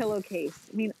one pillowcase.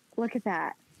 I mean, look at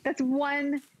that. That's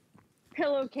one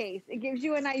pillowcase. It gives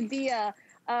you an idea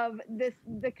of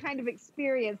the kind of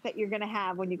experience that you're going to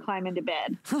have when you climb into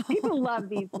bed. People love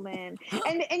these, Lynn.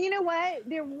 And you know what?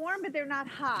 They're warm, but they're not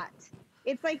hot.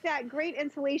 It's like that great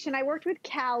insulation. I worked with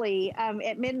Callie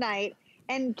at midnight,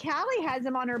 and Callie has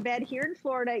them on her bed here in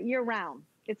Florida year round.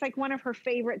 It's like one of her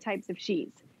favorite types of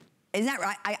sheets. Isn't that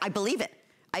right? I believe it.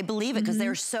 I believe it because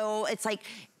they're so, it's like,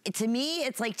 to me,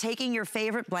 it's like taking your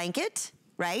favorite blanket,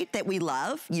 right, that we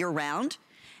love year round,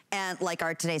 and like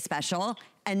our Today Special,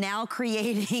 and now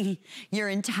creating your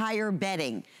entire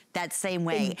bedding that same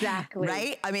way. Exactly.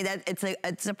 Right? I mean,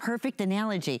 it's a perfect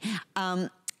analogy.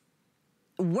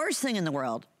 Worst thing in the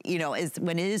world, you know, is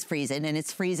when it is freezing, and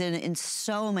it's freezing in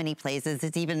so many places.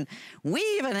 It's even, we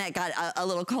even got a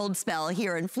little cold spell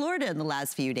here in Florida in the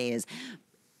last few days,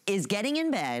 is getting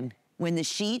in bed when the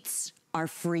sheets are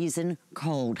freezing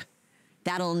cold.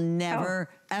 That'll never,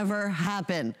 ever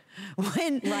happen.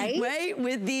 Right?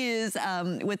 With these,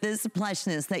 with this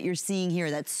plushness that you're seeing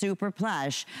here, that super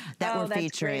plush that we're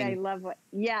featuring. Great.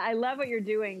 I love what you're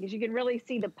doing, because you can really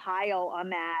see the pile on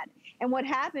that. And what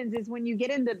happens is when you get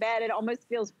into bed, it almost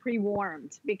feels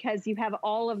pre-warmed because you have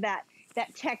all of that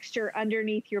texture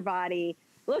underneath your body.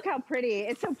 Look how pretty.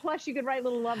 It's so plush you could write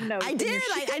little love notes. I did.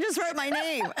 I just wrote my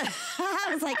name. I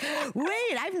was like,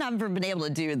 wait, I've never been able to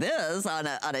do this on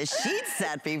a sheet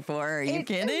set before. Are you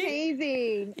kidding? It's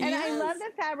amazing. Yes. And I love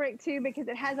the fabric too, because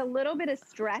it has a little bit of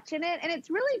stretch in it, and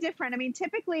it's really different. I mean,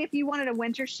 typically if you wanted a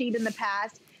winter sheet in the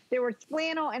past, there was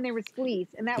flannel and there was fleece,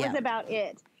 and that was about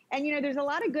it. And, you know, there's a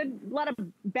lot of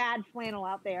bad flannel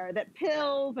out there that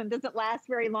pills and doesn't last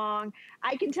very long.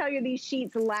 I can tell you these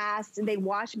sheets last, and they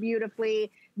wash beautifully.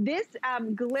 This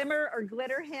glimmer or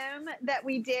glitter hem that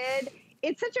we did,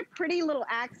 it's such a pretty little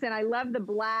accent. I love the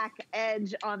black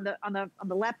edge on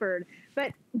the leopard,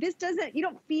 but this doesn't, you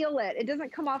don't feel it. It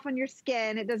doesn't come off on your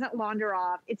skin. It doesn't launder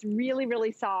off. It's really,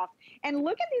 really soft. And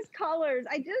look at these colors.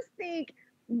 I just think,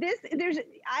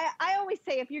 I always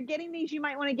say, if you're getting these, you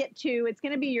might want to get two. It's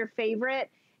going to be your favorite.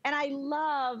 And I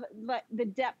love the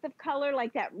depth of color,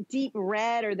 like that deep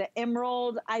red or the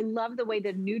emerald. I love the way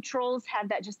the neutrals have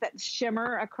that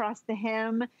shimmer across the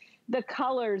hem. The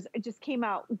colors, it just came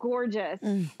out gorgeous.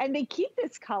 And they keep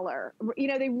this color. You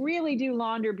know, they really do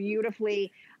launder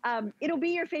beautifully. It'll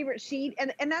be your favorite sheet.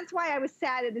 And that's why I was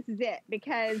sad that this is it,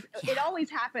 because it always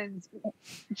happens.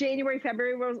 January,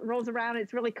 February rolls around, and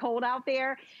it's really cold out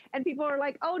there. And people are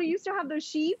like, oh, do you still have those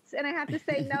sheets? And I have to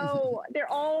say, no,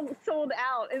 they're all sold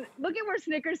out. And look at where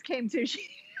Snickers came to.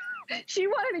 She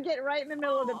wanted to get right in the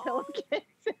middle of the pillowcases.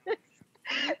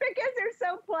 Because they're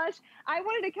so plush. I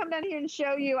wanted to come down here and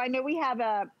show you. I know we have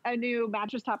a new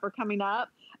mattress topper coming up.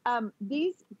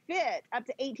 These fit up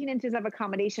to 18 inches of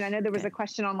accommodation. I know there was a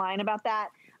question online about that.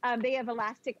 They have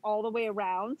elastic all the way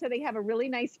around. So they have a really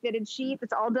nice fitted sheet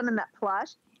that's all done in that plush.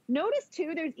 Notice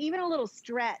too, there's even a little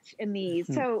stretch in these.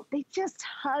 So they just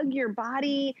hug your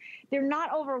body. They're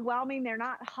not overwhelming. They're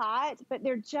not hot, but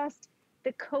they're just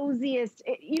the coziest.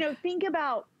 You know, think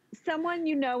about someone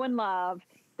you know and love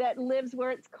that lives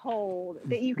where it's cold,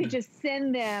 that you could just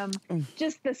send them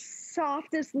just the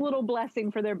softest little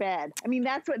blessing for their bed. I mean,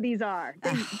 that's what these are.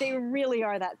 They really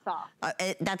are that soft.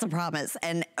 That's a promise.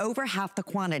 And over half the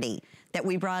quantity that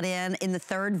we brought in the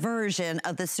third version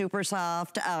of the super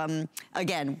soft,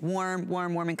 again,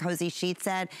 warm and cozy sheet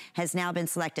set has now been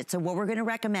selected. So what we're gonna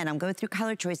recommend, I'm going through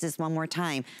color choices one more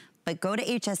time, but go to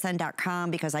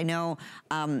hsn.com, because I know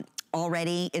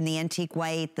already in the antique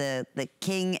white, the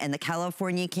king and the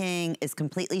California king is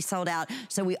completely sold out.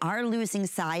 So we are losing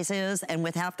sizes, and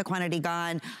with half the quantity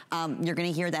gone, you're gonna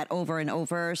hear that over and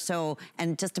over. So,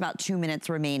 and just about 2 minutes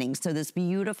remaining. So this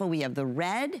beautiful, we have the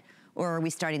red, or are we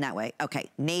starting that way?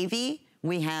 Okay, navy,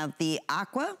 we have the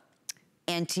aqua,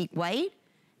 antique white,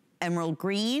 emerald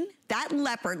green. That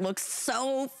leopard looks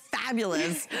so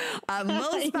fabulous.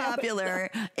 Most popular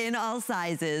in all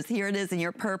sizes. Here it is in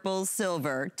your purple,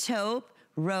 silver, taupe,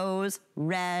 rose,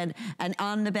 red, and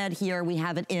on the bed here we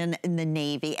have it in the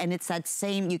navy. And it's that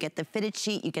same, you get the fitted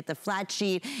sheet, you get the flat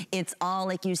sheet. It's all,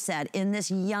 like you said, in this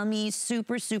yummy,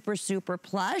 super, super, super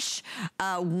plush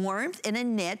warmth in a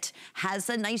knit, has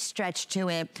a nice stretch to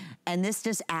it. And this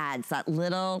just adds that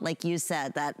little, like you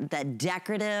said, that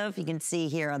decorative, you can see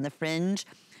here on the fringe.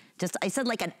 Just, I said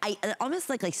like almost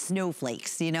like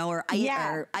snowflakes, you know, or ice.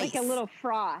 Like a little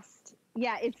frost.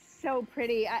 Yeah, it's so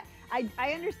pretty.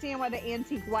 I understand why the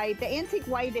antique white. The antique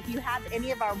white, if you have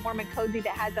any of our warm and cozy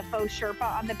that has a faux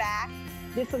Sherpa on the back,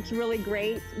 this looks really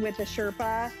great with the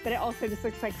Sherpa, but it also just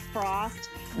looks like frost.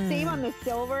 Same on the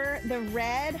silver. The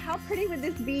red, how pretty would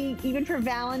this be even for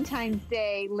Valentine's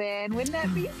Day, Lynn? Wouldn't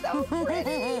that be so pretty?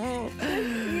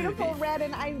 This beautiful red,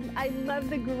 and I love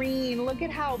the green. Look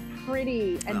at how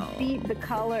pretty and deep the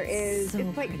color is. So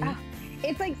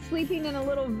it's like sleeping in a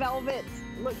little velvet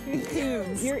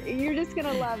cocoon. You're just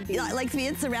gonna love these. Like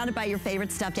being surrounded by your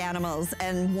favorite stuffed animals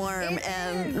and warm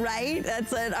right?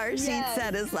 That's what our sheet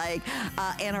set is like.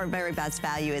 And our very best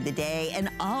value of the day, and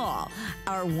all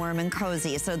our warm and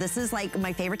cozy. So this is like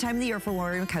my favorite time of the year for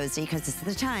warm and cozy, because this is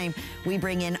the time we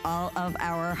bring in all of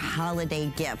our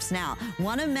holiday gifts. Now,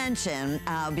 want to mention,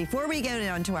 before we go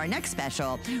on to our next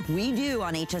special, we do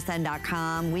on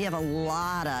hsn.com, we have a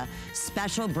lot of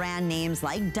special brand names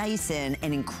like Dyson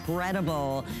and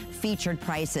incredible featured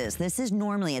prices. This is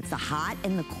normally, it's the hot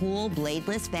and the cool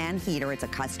bladeless fan heater. It's a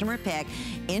customer pick.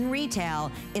 In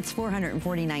retail, it's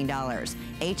 $449.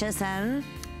 HSN,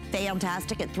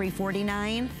 fantastic at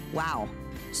 $349. Wow.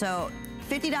 So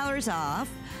 $50 off,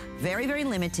 very, very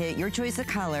limited, your choice of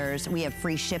colors. We have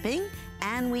free shipping,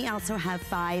 and we also have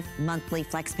 5 monthly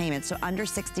flex payments, so under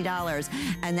 $60.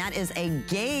 And that is a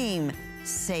game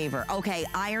saver. Okay,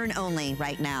 iron only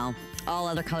right now. All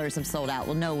other colors have sold out.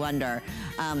 Well, no wonder.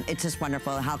 It's just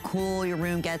wonderful how cool your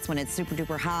room gets when it's super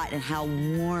duper hot, and how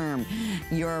warm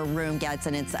your room gets.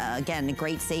 And it's, again, a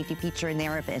great safety feature in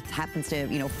there. If it happens to,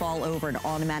 you know, fall over, it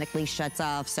automatically shuts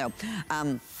off. So,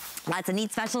 lots of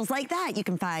neat specials like that you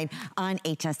can find on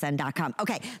hsn.com.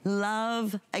 Okay,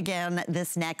 love, again,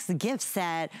 this next gift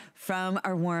set from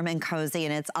our warm and cozy,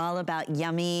 and it's all about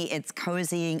yummy. It's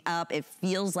cozying up. It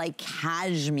feels like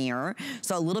cashmere,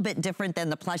 so a little bit different than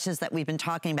the plushes that we've been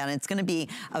talking about. And it's gonna be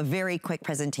a very quick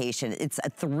presentation. It's a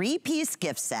 3-piece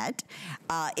gift set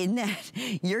in that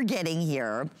you're getting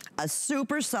here a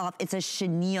super soft, it's a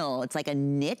chenille, it's like a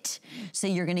knit. So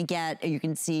you're gonna get, you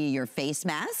can see your face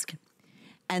mask,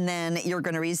 and then you're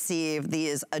gonna receive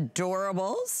these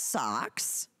adorable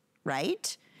socks,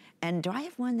 right? And do I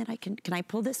have one that I can I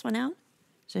pull this one out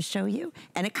to show you?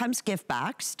 And it comes gift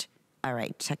boxed. All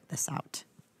right, check this out.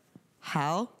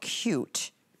 How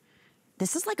cute.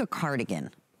 This is like a cardigan.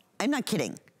 I'm not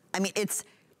kidding. I mean, it's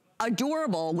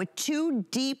adorable with 2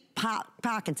 deep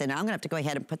pockets in it. I'm gonna have to go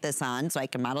ahead and put this on so I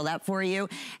can model that for you.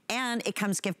 And it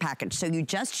comes gift packaged. So you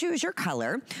just choose your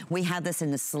color. We have this in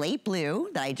the slate blue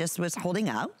that I just was holding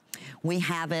up. We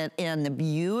have it in the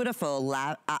beautiful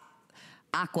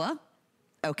aqua.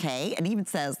 Okay, and it even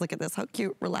says, look at this, how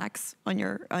cute, relax on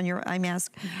your eye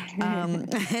mask.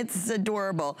 It's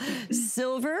adorable.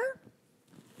 Silver.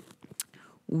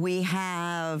 We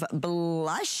have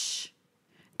blush.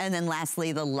 And then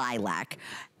lastly, the lilac.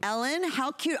 Ellen,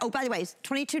 how cute. Oh, by the way, it's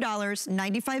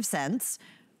 $22.95.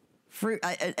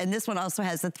 And this one also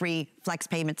has the 3 flex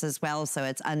payments as well, so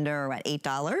it's under, what,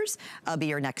 $8? I'll be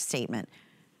your next statement.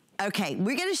 Okay,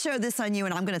 we're gonna show this on you,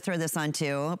 and I'm gonna throw this on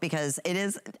too, because it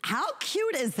is, how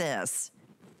cute is this?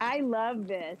 I love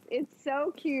this. It's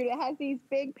so cute. It has these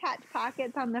big patch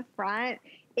pockets on the front.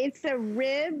 It's a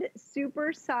ribbed,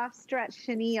 super soft stretch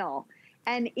chenille.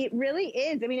 And it really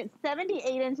is. I mean, it's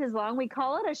 78 inches long. We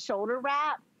call it a shoulder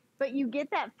wrap, but you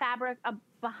get that fabric up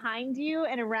behind you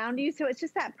and around you. So it's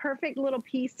just that perfect little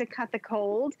piece to cut the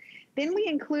cold. Then we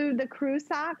include the crew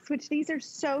socks, which these are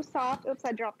so soft. Oops,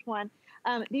 I dropped one.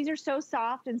 These are so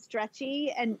soft and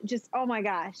stretchy and just, oh my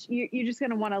gosh, you're just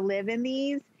going to want to live in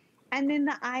these. And then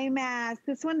the eye mask.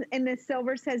 This one in the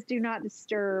silver says, do not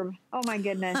disturb. Oh my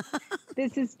goodness.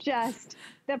 This is just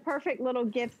the perfect little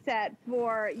gift set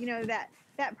for, you know, that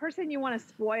person you want to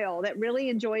spoil, that really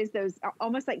enjoys those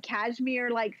almost like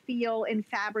cashmere-like feel in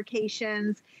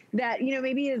fabrications, that, you know,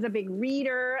 maybe is a big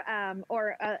reader,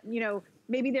 or, you know,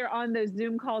 maybe they're on those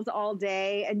Zoom calls all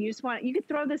day and you just want, you could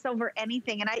throw this over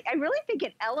anything. And I really think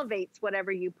it elevates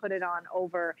whatever you put it on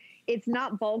over. It's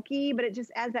not bulky, but it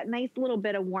just adds that nice little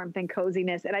bit of warmth and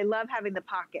coziness. And I love having the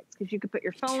pockets because you could put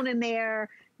your phone in there,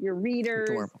 your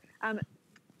readers.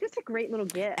 Just a great little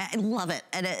gift. I love it.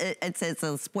 And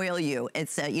it'll spoil you.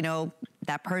 It's, you know,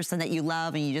 that person that you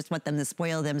love and you just want them to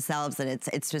spoil themselves, and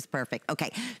it's just perfect.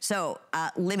 Okay, so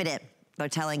limited. They're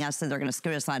telling us that they're gonna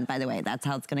screw us on, by the way. That's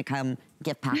how it's gonna come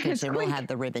gift package, and we'll have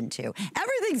the ribbon too.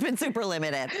 Everything's been super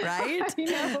limited,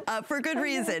 right? For good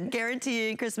reason.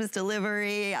 Guaranteeing Christmas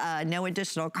delivery, no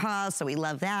additional cost, so we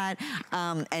love that.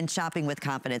 And shopping with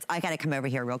confidence. I gotta come over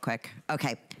here real quick.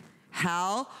 Okay,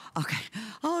 okay.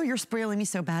 Oh, you're spoiling me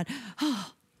so bad.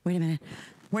 Oh, wait a minute.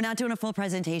 We're not doing a full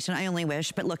presentation, I only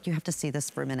wish, but look, you have to see this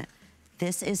for a minute.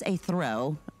 This is a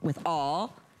throw with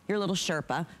all your little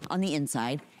Sherpa on the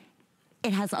inside.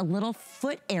 It has a little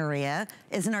foot area.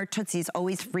 Isn't our Tootsie's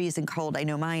always freezing cold? I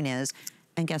know mine is.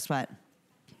 And guess what?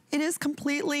 It is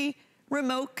completely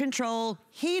remote control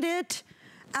heated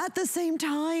at the same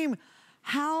time.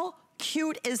 How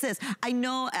cute is this? I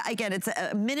know, again, it's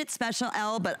a minute special,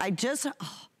 Elle, but I just,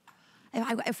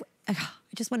 I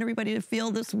just want everybody to feel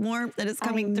this warmth that is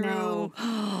coming through.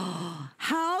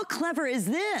 How clever is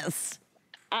this?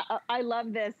 I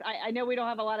love this. I know we don't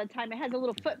have a lot of time. It has a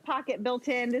little foot pocket built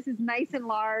in. This is nice and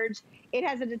large. It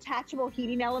has a detachable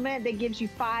heating element that gives you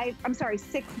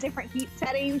 6 different heat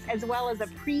settings, as well as a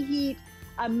preheat,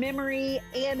 a memory,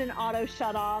 and an auto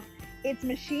shut off. It's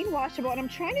machine washable, and I'm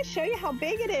trying to show you how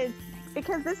big it is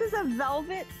because this is a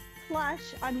velvet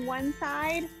plush on one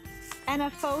side and a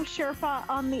faux Sherpa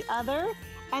on the other.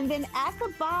 And then at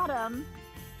the bottom,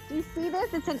 do you see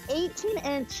this? It's an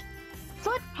 18-inch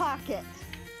foot pocket.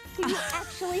 So you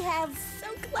actually have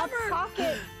a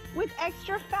pocket with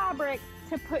extra fabric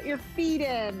to put your feet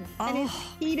in. And it's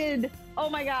heated. Oh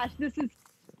my gosh,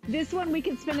 this one we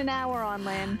could spend an hour on,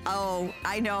 Lynn. Oh,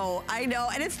 I know. And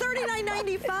it's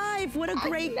 $39.95. What a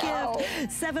great gift.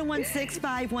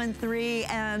 716-513.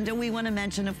 And we want to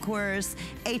mention, of course,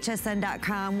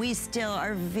 hsn.com. We still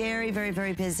are very, very,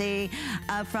 very busy.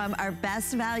 From our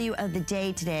best value of the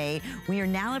day today, we are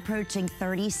now approaching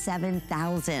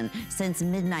 37,000 since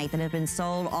midnight that have been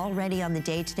sold already on the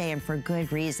day today, and for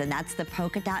good reason. That's the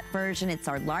polka dot version. It's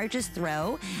our largest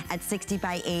throw at 60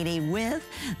 by 80 with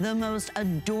the most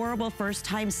adorable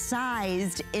first-time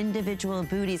sized individual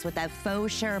booties with that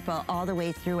faux Sherpa all the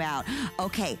way throughout.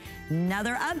 Okay,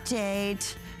 another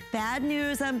update. Bad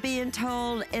news, I'm being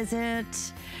told, is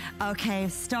it? Okay,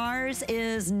 Stars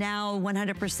is now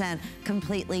 100%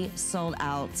 completely sold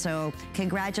out. So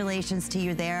congratulations to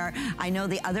you there. I know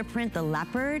the other print, the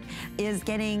leopard, is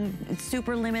getting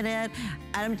super limited.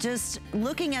 I'm just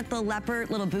looking at the leopard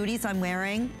little booties I'm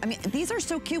wearing. I mean, these are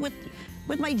so cute with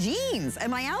my jeans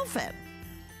and my outfit.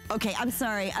 Okay, I'm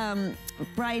sorry.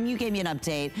 Brian, you gave me an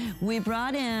update. We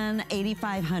brought in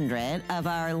 8,500 of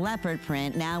our leopard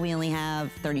print. Now we only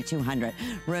have 3,200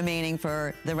 remaining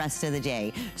for the rest of the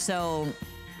day. So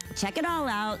check it all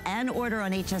out and order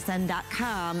on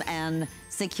hsn.com and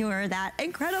secure that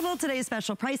incredible today's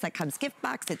special price. That comes gift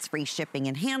box, it's free shipping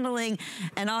and handling,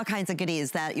 and all kinds of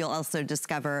goodies that you'll also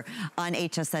discover on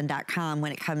hsn.com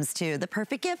when it comes to the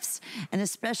perfect gifts. And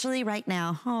especially right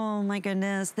now, oh my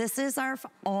goodness, this is our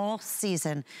all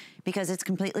season because it's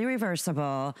completely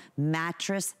reversible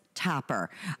mattress topper.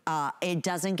 It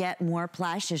doesn't get more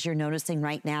plush, as you're noticing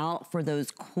right now, for those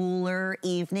cooler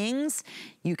evenings.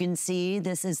 You can see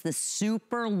this is the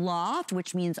super loft,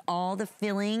 which means all the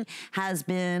filling has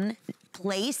been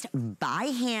placed by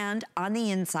hand on the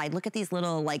inside. Look at these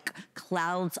little like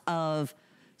clouds of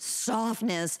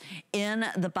softness in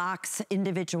the box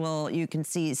individual. You can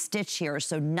see stitch here,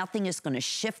 so nothing is going to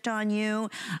shift on you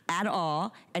at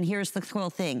all. And here's the cool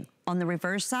thing. On the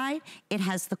reverse side, it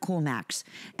has the Cool Max.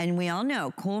 And we all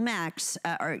know Cool Max,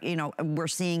 we're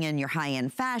seeing in your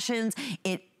high-end fashions.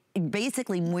 It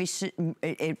basically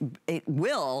it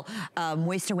will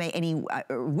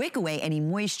wick away any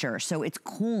moisture, so it's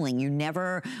cooling. You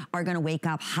never are going to wake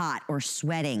up hot or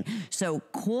sweating. So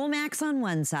Cool Max on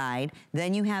one side,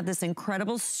 then you have this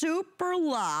incredible super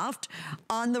loft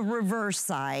on the reverse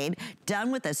side,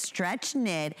 done with a stretch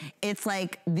knit. It's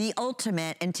like the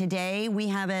ultimate, and today we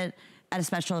have it at a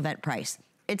special event price.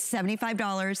 It's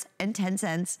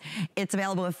 $75.10. It's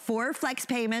available with 4 flex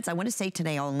payments. I want to say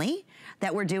today only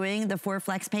that we're doing the 4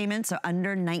 flex payments, so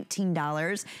under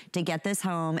 $19 to get this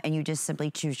home, and you just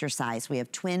simply choose your size. We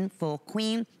have twin, full,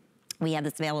 queen. We have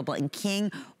this available in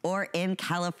king or in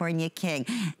California king.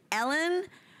 Ellen,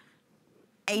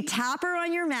 a topper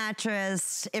on your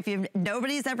mattress, if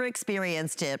nobody's ever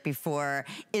experienced it before,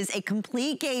 is a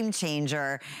complete game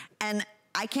changer. And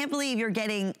I can't believe you're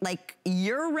getting like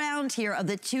year-round here of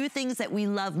the 2 things that we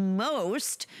love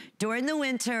most during the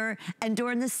winter and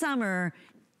during the summer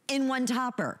in one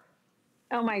topper.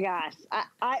 Oh my gosh.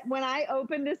 When I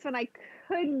opened this one, I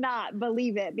could not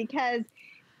believe it because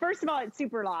first of all, it's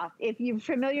super loft. If you're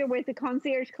familiar with the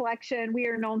Concierge Collection, we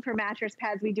are known for mattress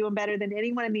pads. We do them better than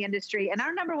anyone in the industry. And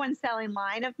our #1 selling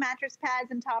line of mattress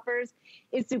pads and toppers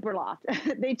is super loft.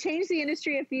 They changed the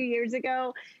industry a few years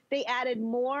ago. They added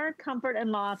more comfort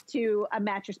and loft to a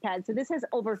mattress pad. So this has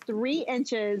over 3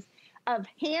 inches of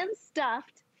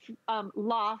hand-stuffed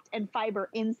loft and fiber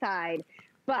inside.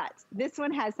 But this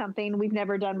one has something we've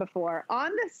never done before. On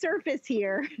the surface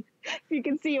here, if you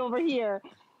can see over here,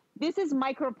 this is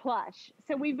micro plush.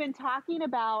 So we've been talking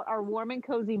about our warm and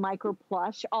cozy micro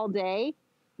plush all day.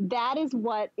 that is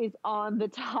what is on the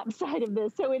top side of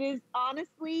this. So it is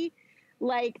honestly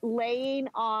like laying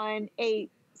on a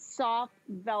soft,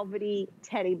 velvety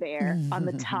teddy bear on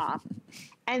the top.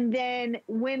 And then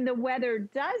when the weather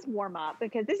does warm up,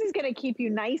 because this is going to keep you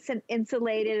nice and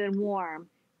insulated and warm,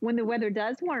 when the weather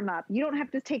does warm up, you don't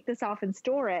have to take this off and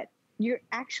store it. You're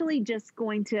actually just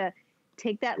going to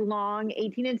take that long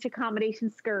 18-inch accommodation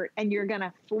skirt and you're going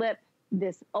to flip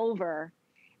this over.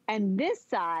 And this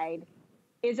side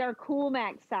is our Cool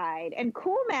Max side. And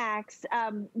Cool Max,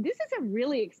 this is a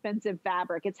really expensive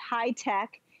fabric. It's high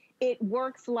tech. It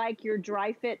works like your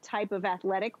dry fit type of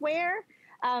athletic wear.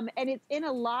 And it's in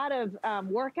a lot of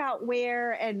workout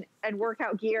wear and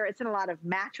workout gear. It's in a lot of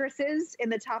mattresses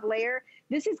in the top layer.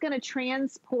 This is going to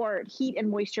transport heat and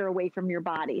moisture away from your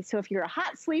body. So if you're a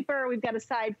hot sleeper, we've got a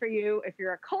side for you. If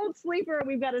you're a cold sleeper,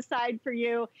 we've got a side for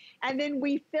you. And then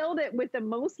we filled it with the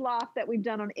most loft that we've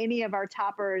done on any of our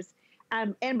toppers.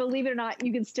 And believe it or not,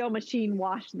 you can still machine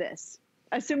wash this,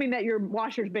 assuming that your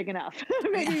washer's big enough.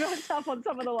 Maybe not tough on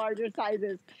some of the larger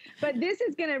sizes. But this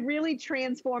is going to really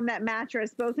transform that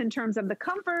mattress, both in terms of the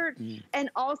comfort and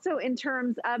also in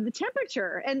terms of the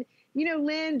temperature. And, you know,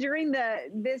 Lynn, during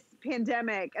this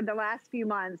pandemic and the last few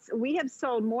months, we have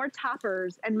sold more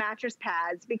toppers and mattress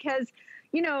pads because,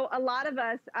 you know, a lot of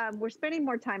us, we're spending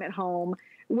more time at home,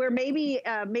 where maybe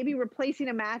replacing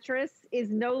a mattress is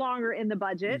no longer in the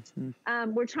budget.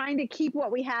 We're trying to keep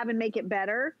what we have and make it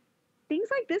better. Things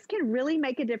like this can really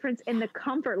make a difference in the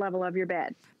comfort level of your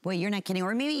bed. Boy, you're not kidding.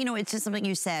 Or maybe, you know, it's just something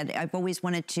you said. I've always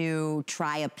wanted to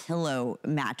try a pillow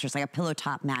mattress, like a pillow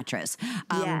top mattress.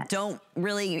 Yes. Don't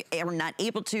really, we're not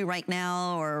able to right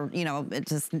now, or, you know,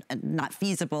 it's just not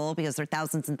feasible because they're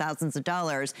thousands and thousands of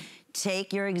dollars.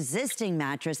 Take your existing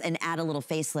mattress and add a little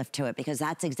facelift to it, because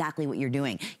that's exactly what you're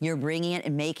doing. You're bringing it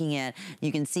and making it,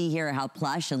 you can see here how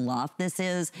plush and loft this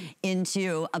is,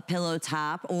 into a pillow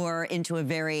top or into a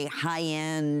very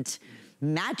high-end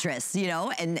mattress, you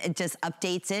know, and it just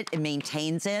updates it and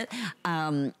maintains it.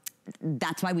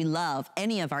 That's why we love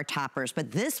any of our toppers,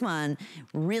 but this one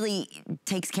really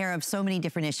takes care of so many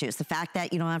different issues. The fact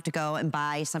that you don't have to go and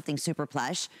buy something super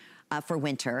plush for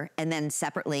winter, and then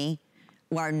separately,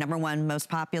 our #1 most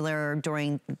popular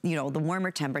during, you know, the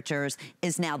warmer temperatures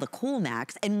is now the Cool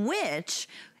Max, in which,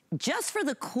 just for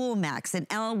the Cool Max, and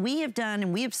Elle, we have done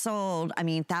and we have sold, I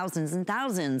mean, thousands and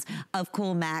thousands of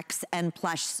Cool Max and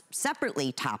plush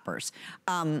separately toppers.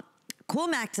 Cool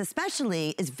Max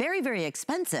especially is very, very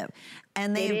expensive.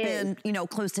 And they've been, you know,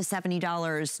 close to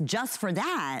 $70 just for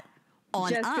that.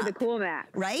 Just for the Cool Max.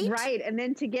 Right? Right. And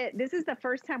then to get, this is the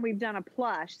first time we've done a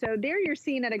plush. So there you're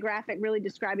seeing at a graphic really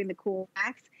describing the Cool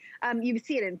Max. You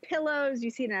see it in pillows, you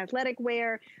see it in athletic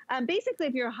wear. Basically,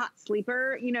 if you're a hot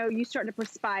sleeper, you know, you start to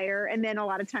perspire, and then a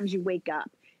lot of times you wake up.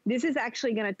 This is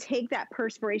actually going to take that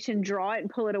perspiration, draw it, and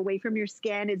pull it away from your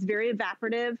skin. It's very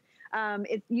evaporative.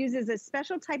 It uses a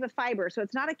special type of fiber, so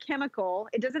it's not a chemical.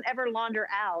 It doesn't ever launder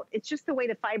out. It's just the way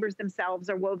the fibers themselves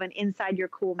are woven inside your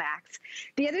Cool Max.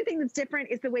 The other thing that's different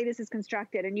is the way this is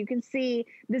constructed, and you can see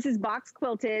this is box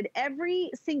quilted. Every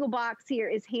single box here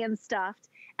is hand stuffed,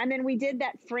 and then we did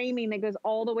that framing that goes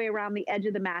all the way around the edge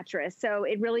of the mattress, so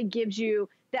it really gives you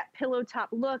that pillow top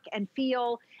look and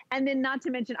feel. And then, not to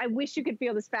mention, I wish you could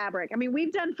feel this fabric. I mean,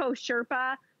 we've done faux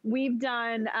Sherpa. We've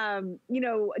done, you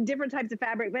know, different types of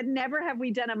fabric, but never have we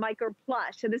done a micro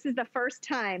plush. So this is the first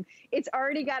time. It's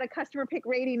already got a customer pick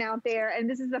rating out there, and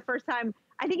this is the first time.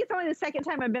 I think it's only the second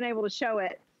time I've been able to show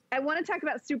it. I want to talk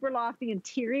about Super Loft, the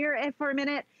interior, for a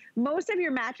minute. Most of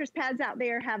your mattress pads out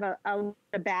there have a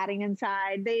batting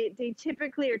inside. They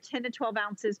typically are 10 to 12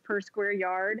 ounces per square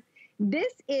yard.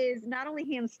 This is not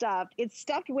only hand stuffed, it's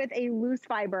stuffed with a loose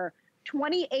fiber,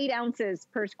 28 ounces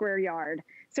per square yard.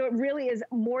 So it really is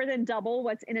more than double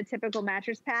what's in a typical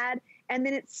mattress pad. And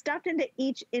then it's stuffed into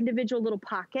each individual little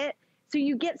pocket. So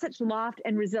you get such loft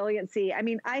and resiliency. I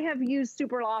mean, I have used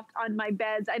Super Loft on my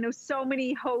beds. I know so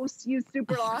many hosts use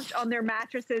Super Loft on their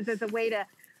mattresses as a way to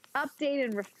update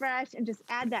and refresh and just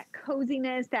add that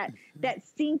coziness, that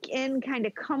sink in kind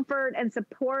of comfort and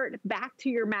support back to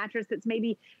your mattress that's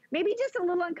maybe just a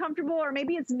little uncomfortable, or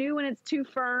maybe it's new and it's too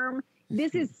firm.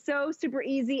 This is so super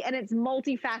easy, and it's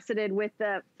multifaceted with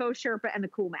the faux Sherpa and the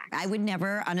Cool Max. I would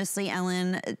never, honestly,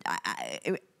 Ellen,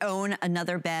 own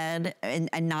another bed and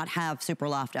not have Super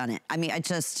Loft on it. I mean,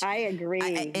 I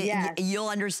agree. Yes. You'll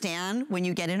understand when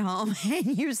you get it home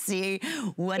and you see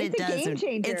what it does. It's a game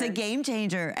changer. It's a game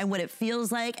changer, and what it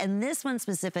feels like. And this one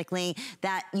specifically,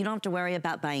 that you don't have to worry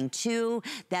about buying two,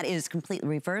 that is completely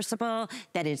reversible,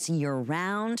 that it's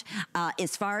year-round.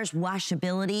 As far as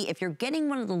washability, if you're getting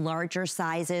one of the larger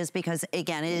sizes, because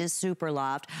again, it is Super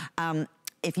Loft,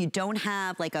 if you don't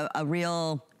have like a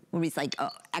real, what is like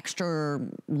a extra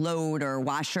load or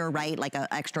washer, right? Like an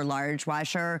extra large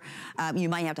washer, you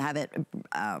might have to have it,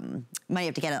 might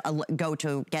have to get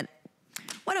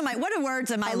what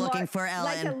words am I looking for,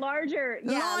 Ellen? Like a larger,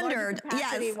 larger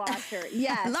capacity washer.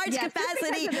 Yes.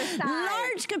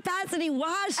 Large capacity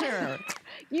washer.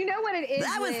 You know what it is,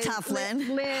 That was tough,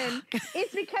 Lynn. Lynn,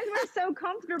 it's because we're so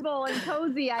comfortable and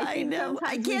cozy. I know.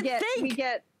 I can't think.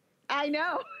 I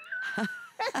know.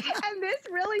 And this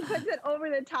really puts it over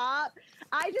the top.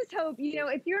 I just hope,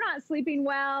 if you're not sleeping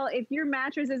well, if your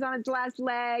mattress is on its last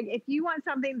leg, if you want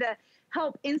something to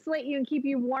help insulate you and keep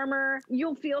you warmer,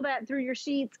 you'll feel that through your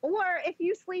sheets. Or if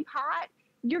you sleep hot,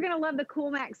 you're going to love the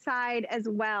CoolMax side as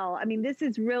well. I mean, this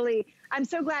is really, I'm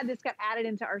so glad this got added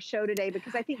into our show today,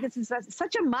 because I think this is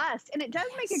such a must, and it does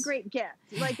make a great gift.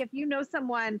 Like if you know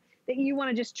someone that you want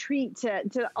to just treat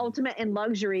to ultimate in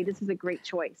luxury, this is a great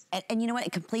choice. And you know what?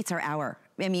 It completes our hour.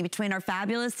 I mean, between our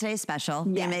fabulous Today Special,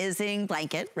 the amazing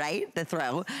blanket, right? The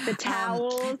throw. The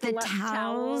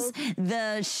towels.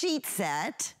 The sheet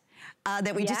set.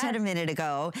 That we just had a minute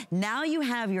ago. Now you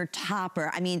have your topper.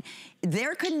 I mean,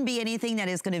 there couldn't be anything that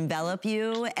is going to envelop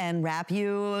you and wrap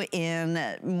you in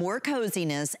more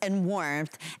coziness and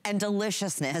warmth and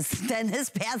deliciousness than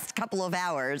this past couple of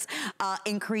hours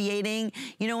in creating,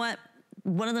 you know what?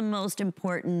 One of the most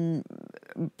important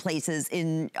places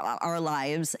in our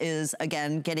lives is,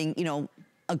 again, getting,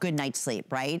 a good night's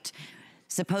sleep, right?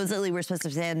 Supposedly we're supposed to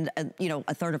spend,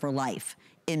 a third of our life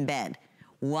in bed.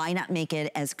 Why not make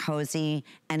it as cozy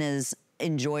and as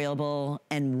enjoyable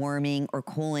and warming or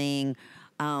cooling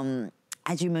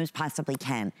as you most possibly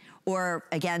can? Or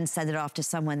again, send it off to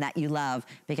someone that you love,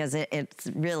 because it's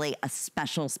really a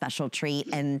special, special treat.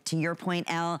 And to your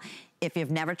point, Elle, if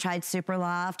you've never tried Super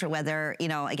Loft, or whether,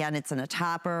 again, it's in a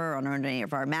topper or on any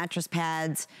of our mattress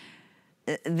pads,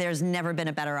 there's never been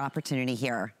a better opportunity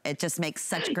here. It just makes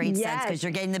such great sense, because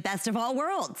you're getting the best of all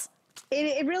worlds.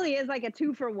 It really is like a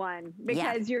 2-for-1,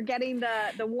 because you're getting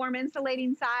the warm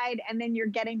insulating side, and then you're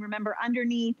getting, remember,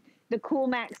 underneath the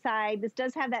CoolMax side. This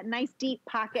does have that nice deep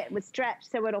pocket with stretch,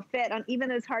 so it'll fit on even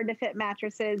those hard to fit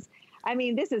mattresses. I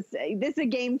mean, this is a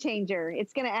game changer.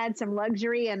 It's going to add some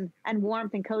luxury and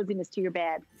warmth and coziness to your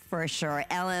bed. For sure.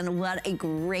 Ellen, what a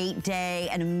great day.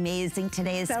 An amazing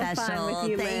Today's Special. Fun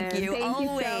with you, Thank Lynn. you. Thank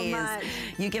Always. you so much.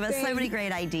 You give us so many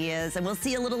great ideas, and we'll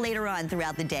see you a little later on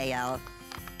throughout the day, Elle.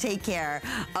 Take care.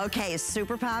 Okay,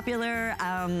 super popular,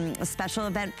 special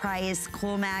event price,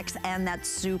 CoolMax, and that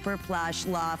super plush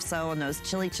loft. So on those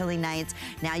chilly, chilly nights,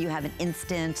 now you have an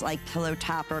instant like pillow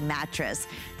topper mattress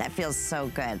that feels so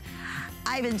good.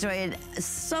 I've enjoyed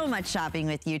so much shopping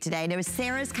with you today. I know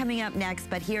Sarah's coming up next,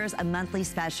 but here's a monthly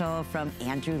special from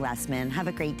Andrew Lessman. Have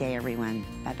a great day, everyone.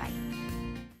 Bye-bye.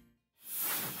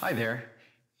 Hi there.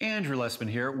 Andrew Lessman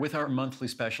here with our monthly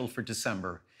special for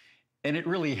December. And it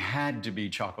really had to be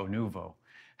Choco Nuvo.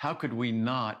 How could we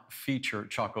not feature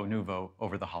Choco Nuvo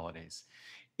over the holidays?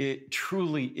 It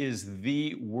truly is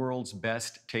the world's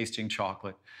best tasting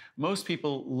chocolate. Most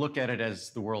people look at it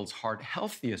as the world's heart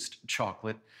healthiest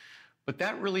chocolate, but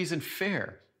that really isn't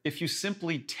fair. If you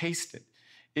simply taste it,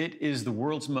 it is the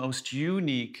world's most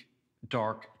unique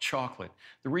dark chocolate.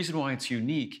 The reason why it's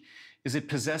unique is it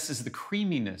possesses the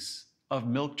creaminess of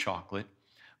milk chocolate,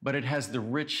 but it has the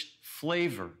rich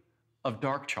flavor of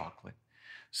dark chocolate.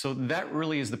 So that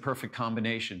really is the perfect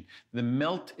combination. The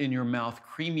melt in your mouth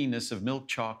creaminess of milk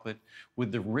chocolate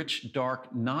with the rich,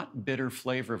 dark, not bitter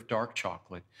flavor of dark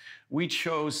chocolate. We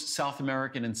chose South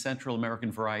American and Central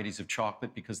American varieties of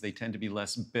chocolate because they tend to be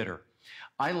less bitter.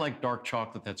 I like dark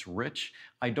chocolate that's rich.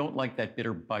 I don't like that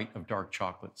bitter bite of dark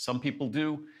chocolate. Some people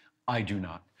do, I do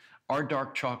not. Our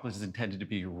dark chocolate is intended to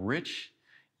be rich,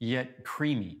 yet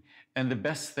creamy. And the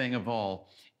best thing of all,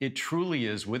 it truly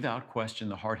is, without question,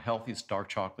 the heart healthiest dark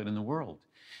chocolate in the world.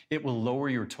 It will lower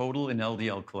your total in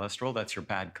LDL cholesterol, that's your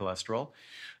bad cholesterol.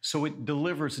 So it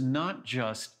delivers not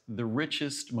just the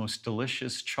richest, most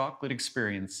delicious chocolate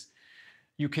experience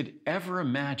you could ever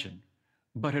imagine,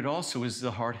 but it also is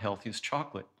the heart healthiest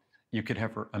chocolate you could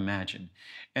ever imagine.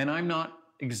 And I'm not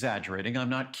exaggerating, I'm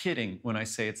not kidding when I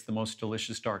say it's the most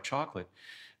delicious dark chocolate,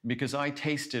 because I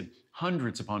tasted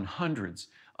hundreds upon hundreds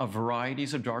of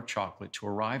varieties of dark chocolate to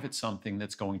arrive at something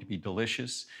that's going to be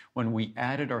delicious. When we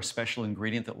added our special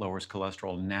ingredient that lowers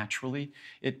cholesterol naturally,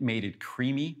 it made it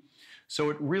creamy. So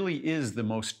it really is the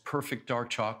most perfect dark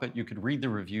chocolate. You could read the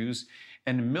reviews,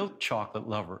 and milk chocolate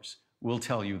lovers will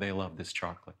tell you they love this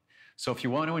chocolate. So if you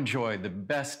want to enjoy the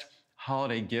best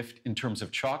holiday gift in terms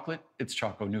of chocolate, it's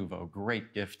Choco Nuvo,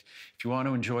 great gift. If you want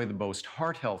to enjoy the most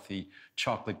heart-healthy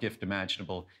chocolate gift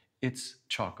imaginable, it's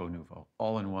Choco Nuvo,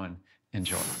 all in one.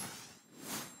 Enjoy.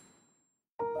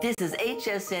 This is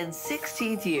HSN's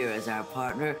 16th year as our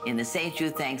partner in the St.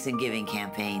 Jude Thanks and Giving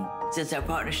campaign. Since our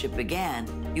partnership began,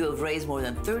 you have raised more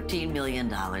than $13 million.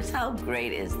 How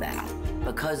great is that?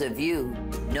 Because of you,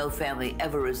 no family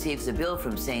ever receives a bill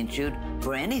from St. Jude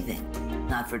for anything,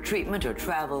 not for treatment or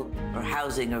travel or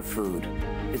housing or food.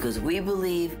 Because we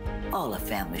believe all a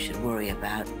family should worry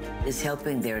about is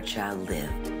helping their child live.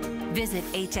 Visit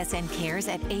HSN Cares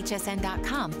at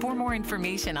hsn.com for more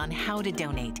information on how to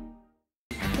donate.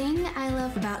 Thing I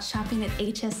love about shopping at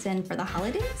HSN for the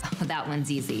holidays? Oh, that one's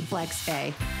easy.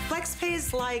 FlexPay. FlexPay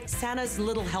is like Santa's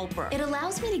little helper. It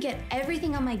allows me to get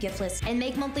everything on my gift list And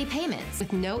make monthly payments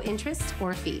with no interest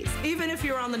or fees. Even if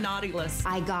you're on the naughty list.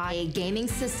 I got a gaming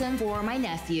system for my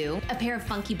nephew, a pair of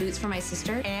funky boots for my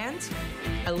sister, And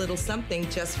a little something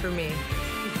just for me.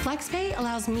 FlexPay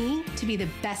allows me to be the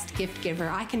best gift giver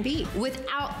I can be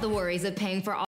without the worries of paying for all